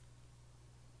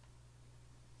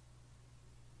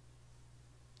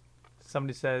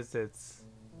 Somebody says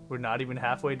we're not even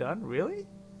halfway done. Really?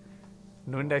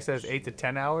 Noondeck says 8 to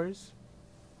 10 hours.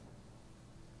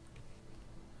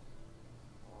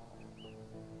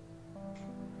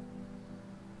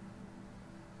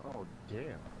 Oh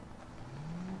damn.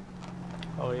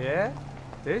 Oh yeah?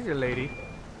 There's your lady.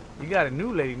 You got a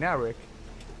new lady now, Rick.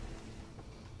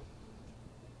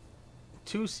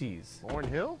 2 C's. Lauren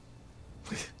Hill?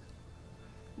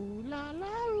 Ooh la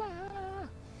la la.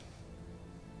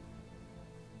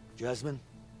 Jasmine,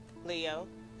 Leo,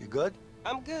 you good?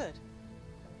 I'm good.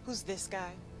 Who's this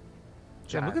guy?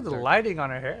 Damn, look at the lighting on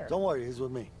her hair. Don't worry, he's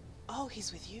with me. Oh,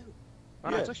 he's with you.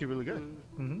 Oh, that's actually really good.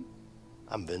 Mm-hmm.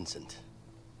 I'm Vincent.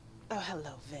 Oh,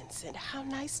 hello, Vincent. How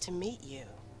nice to meet you.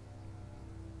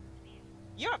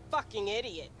 You're a fucking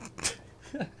idiot.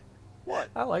 What?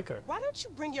 I like her. Why don't you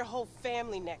bring your whole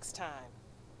family next time?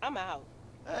 I'm out.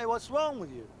 Hey, what's wrong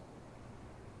with you?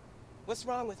 What's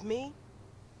wrong with me?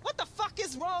 What the fuck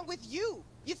is wrong with you?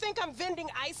 You think I'm vending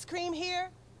ice cream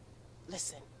here?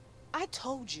 Listen, I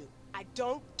told you I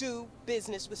don't do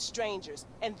business with strangers.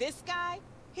 And this guy,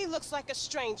 he looks like a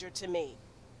stranger to me.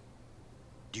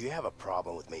 Do you have a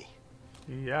problem with me?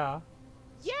 Yeah.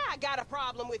 Yeah, I got a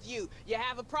problem with you. You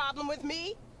have a problem with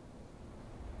me?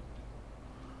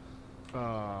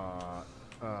 I'll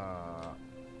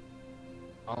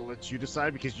let you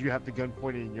decide because you have the gun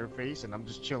pointed in your face and I'm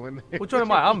just chilling. Which one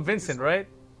am I? I'm Vincent, right?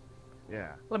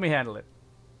 Yeah. Let me handle it.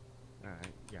 Alright,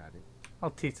 got it. I'll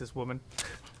teach this woman.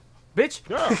 Bitch!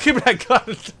 Yeah. Give me that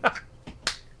gun!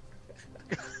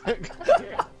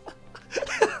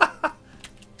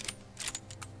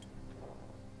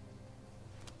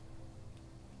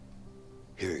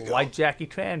 Here you go. White Jackie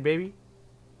Tran, baby.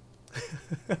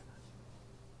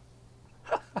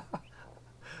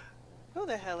 Who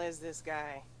the hell is this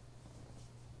guy?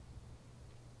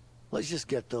 Let's just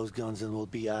get those guns and we'll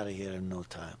be out of here in no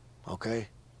time, okay?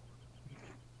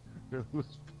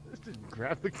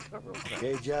 Grab the gun.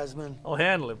 Okay, Jasmine? I'll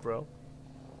handle it, bro.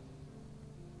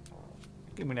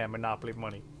 Give me that Monopoly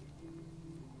money.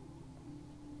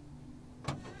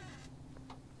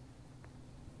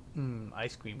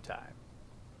 Ice cream time.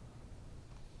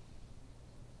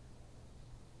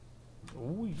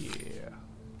 Oh yeah.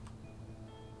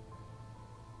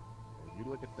 You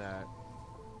look at that.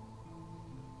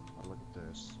 I'll look at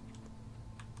this.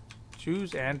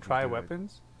 Choose and try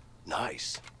weapons.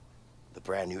 Nice. The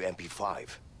brand new MP5.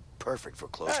 Perfect for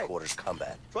close quarters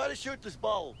combat. Try to shoot this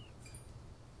ball.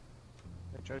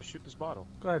 Hey, try to shoot this bottle.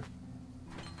 Go ahead.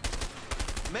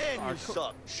 Man, you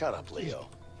suck. Shut up, Leo.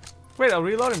 Wait, I'm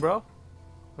reloading, bro.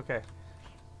 Okay.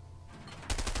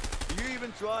 Are you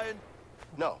even trying?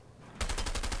 No.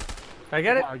 Did I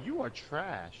get it? Wow, you are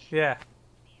trash. Yeah.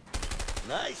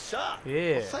 Nice shot.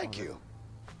 Yeah. Well, thank you.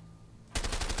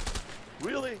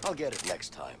 Really? I'll get it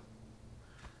next time.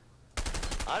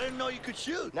 I didn't know you could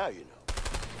shoot. Now you know.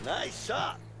 Nice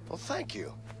shot. Well, thank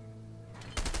you.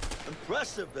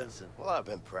 Impressive, Vincent. Well, I've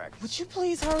been practicing. Would you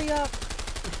please hurry up?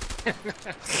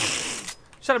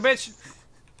 Shut up, bitch.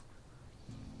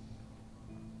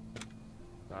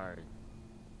 Sorry.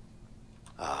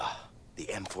 Ah, the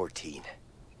M14.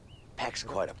 Packs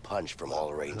quite a punch from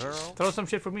all ranges. Girl. Throw some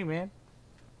shit for me, man.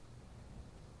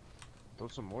 Throw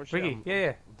some more shit. Ricky,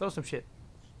 yeah. Throw some shit.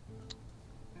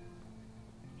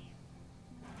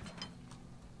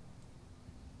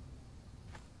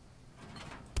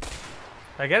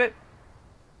 I get it?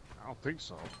 I don't think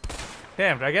so.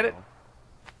 Damn, did I get it?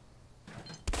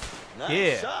 Nice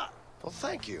Yeah. shot. Well,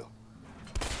 thank you.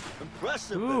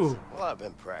 Impressive, Ooh. Vincent. Well, I've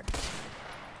been practicing.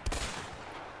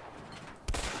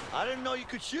 I didn't know you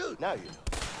could shoot. Now you know.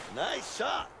 Nice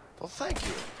shot. Well, thank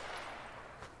you.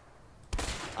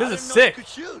 This is sick. You could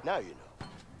shoot. Now you know.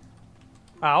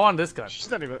 I want this gun. She's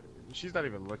not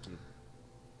even looking.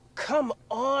 Come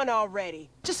on already.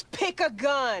 Just pick a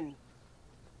gun.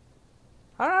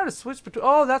 I don't know how to switch between.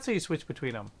 Oh, that's how you switch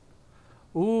between them.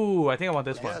 Ooh, I think I want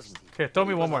this one. Here, throw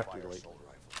me one more.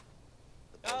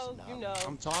 Oh, you know.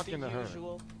 I'm talking the to her.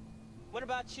 usual. What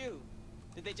about you?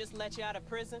 Did they just let you out of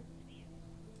prison?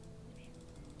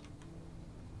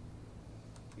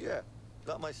 Yeah.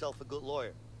 Got myself a good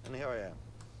lawyer, and here I am.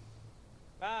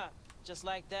 Ah, just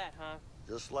like that, huh?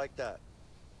 Just like that.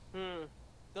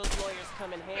 Those lawyers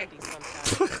come in handy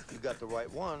sometimes. You got the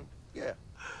right one. Yeah.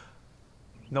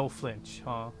 No flinch,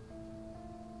 huh?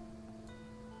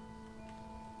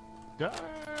 Damn.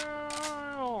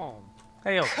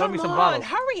 Hey, yo, throw me some Come on, bottles.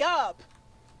 hurry up.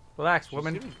 Relax,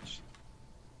 woman.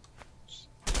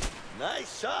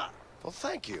 Nice shot. Well,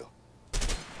 thank you.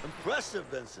 Impressive,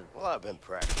 Vincent. Well, I've been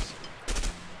practicing.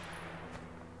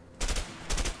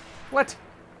 What?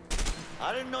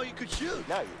 I didn't know you could shoot.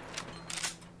 Now you.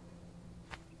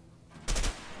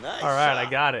 Nice. All right, shot. I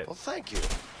got it. Well, thank you.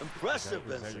 Impressive,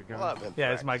 Is that Vincent. your Well, gun? I've been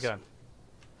Yeah, it's my practicing.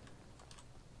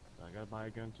 gun. I gotta buy a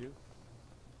gun too.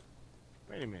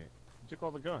 Wait a minute. You took all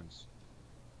the guns.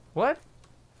 What?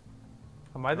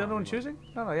 Am I the No, one you choosing?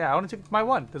 No, yeah, I only took my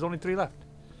one. There's only 3 left.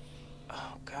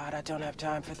 Oh, God, I don't have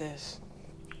time for this.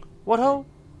 What ho?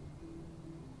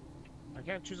 I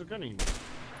can't choose a gun anymore.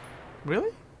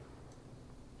 Really?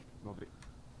 Nobody.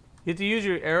 You have to use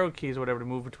your arrow keys or whatever to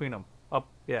move between them. Up,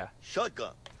 yeah.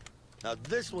 Shotgun. Now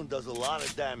this one does a lot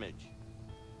of damage.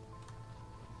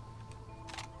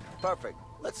 Perfect.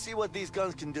 Let's see what these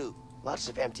guns can do. Lots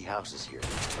of empty houses here.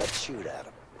 Let's shoot at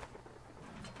them.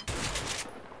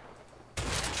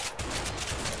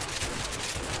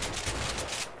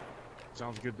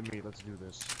 Sounds good to me. Let's do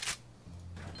this.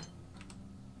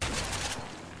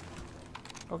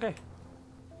 Okay.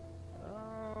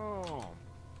 Oh.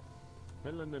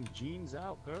 Filling them jeans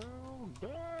out, girl.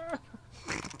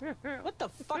 What the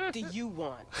fuck do you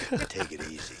want? Take it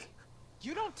easy.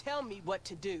 You don't tell me what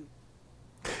to do.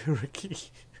 Ricky.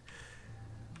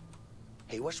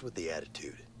 Hey, what's with the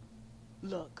attitude?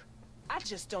 Look, I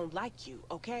just don't like you,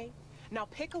 okay? Now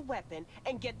pick a weapon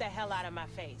and get the hell out of my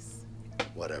face.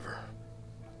 Whatever.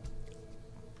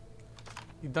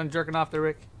 You done jerking off there,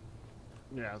 Rick?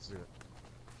 Yeah, let's do it.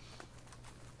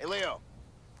 Hey, Leo.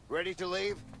 Ready to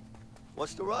leave?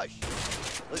 What's the rush?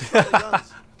 Let's try the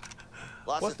guns.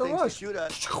 Lots What's of the things rush? to shoot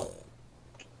at.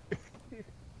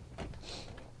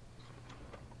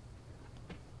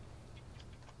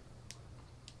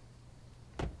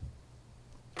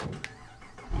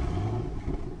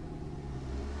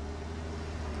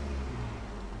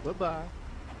 Bye-bye.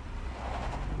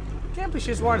 Can't believe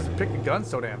she just wanted to pick a gun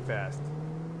so damn fast.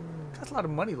 That's a lot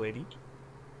of money, lady.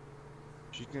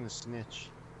 She's gonna snitch.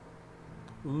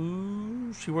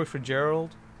 Ooh, she works for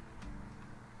Gerald.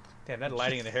 Damn, that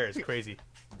lighting in the hair is crazy.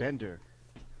 Bender.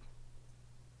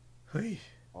 Hey.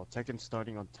 Oh, Tekken's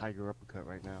starting on Tiger Uppercut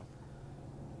right now.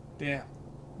 Damn.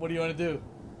 What do you want to do?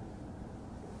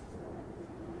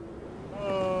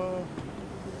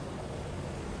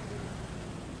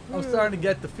 I'm starting to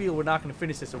get the feel we're not going to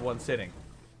finish this in one sitting.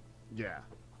 Yeah.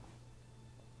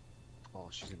 Oh,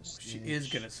 she's gonna snitch. She is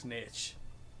going to snitch.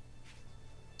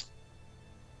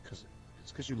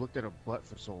 It's because you looked at her butt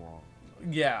for so long.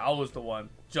 Yeah, I was the one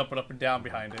jumping up and down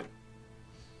behind it.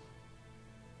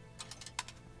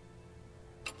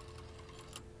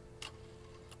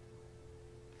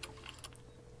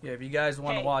 Yeah, if you guys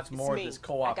want to watch more of this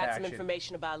co-op I got action, some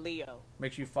information about Leo.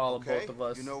 make sure you follow both of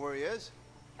us. You know where he is?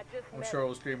 I'm sure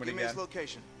we'll stream it Give me again. his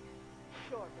location.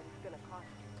 Sure, but it's gonna cost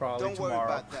you. Probably Don't tomorrow. worry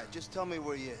about that. Just tell me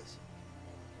where he is.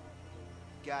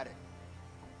 Got it.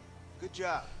 Good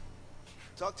job.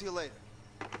 Talk to you later.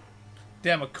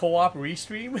 Damn, a co-op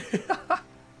restream?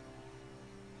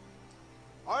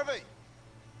 Harvey!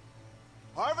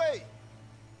 Harvey!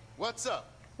 What's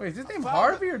up? Wait, is his name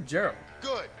Harvey or Gerald?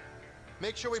 Good.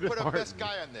 Make sure we It's put our Harvey. best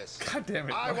guy on this. God damn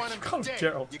it. I Why want you him call him dead.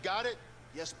 Gerald? You got it?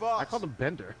 Yes, boss. I called him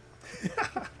Bender.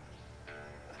 I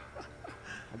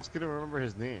just couldn't remember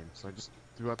his name, so I just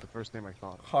threw out the first name I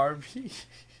thought of. Harvey?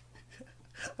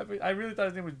 I really thought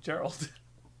his name was Gerald.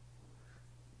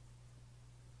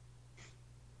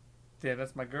 Damn,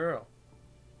 that's my girl.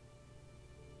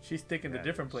 She's sticking to Yeah,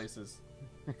 different it places.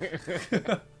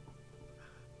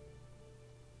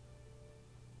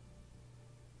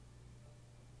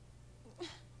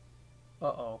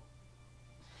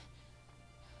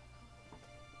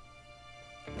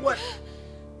 What?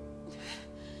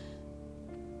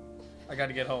 I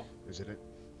gotta get home. Is it?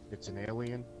 It's an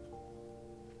alien.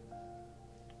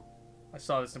 I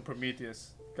saw this in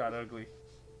Prometheus. Got ugly.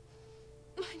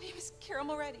 My name is Carol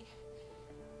Moretti.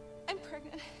 I'm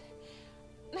pregnant.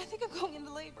 And I think I'm going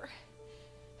into labor.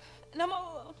 And I'm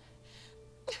all alone.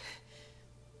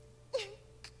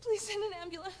 Please send an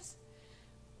ambulance.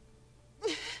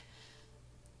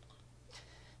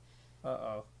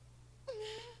 Uh-oh.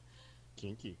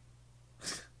 Kinky.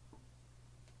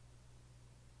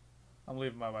 I'm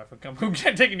leaving my wife. I'm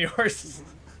taking yours.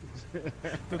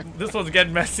 This one's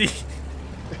getting messy.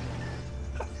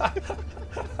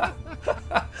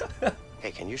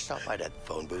 Hey, can you stop by that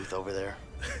phone booth over there?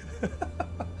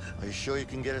 Are you sure you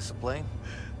can get us a plane?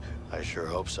 I sure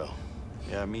hope so.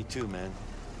 Yeah, me too, man.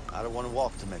 I don't want to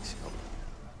walk to Mexico.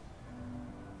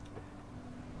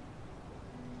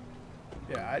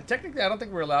 Yeah, technically I don't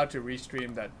think we're allowed to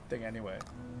restream that thing anyway.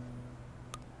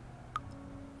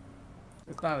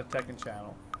 It's not a Tekken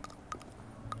channel.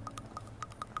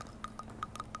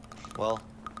 Well,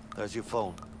 there's your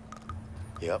phone.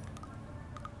 Yep.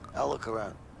 I'll look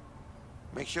around.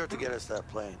 Make sure to get us that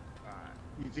plane.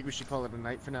 You think we should call it a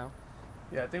night for now?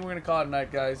 Yeah, I think we're gonna call it a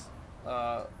night, guys.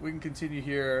 We can continue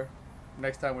here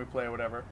next time we play or whatever.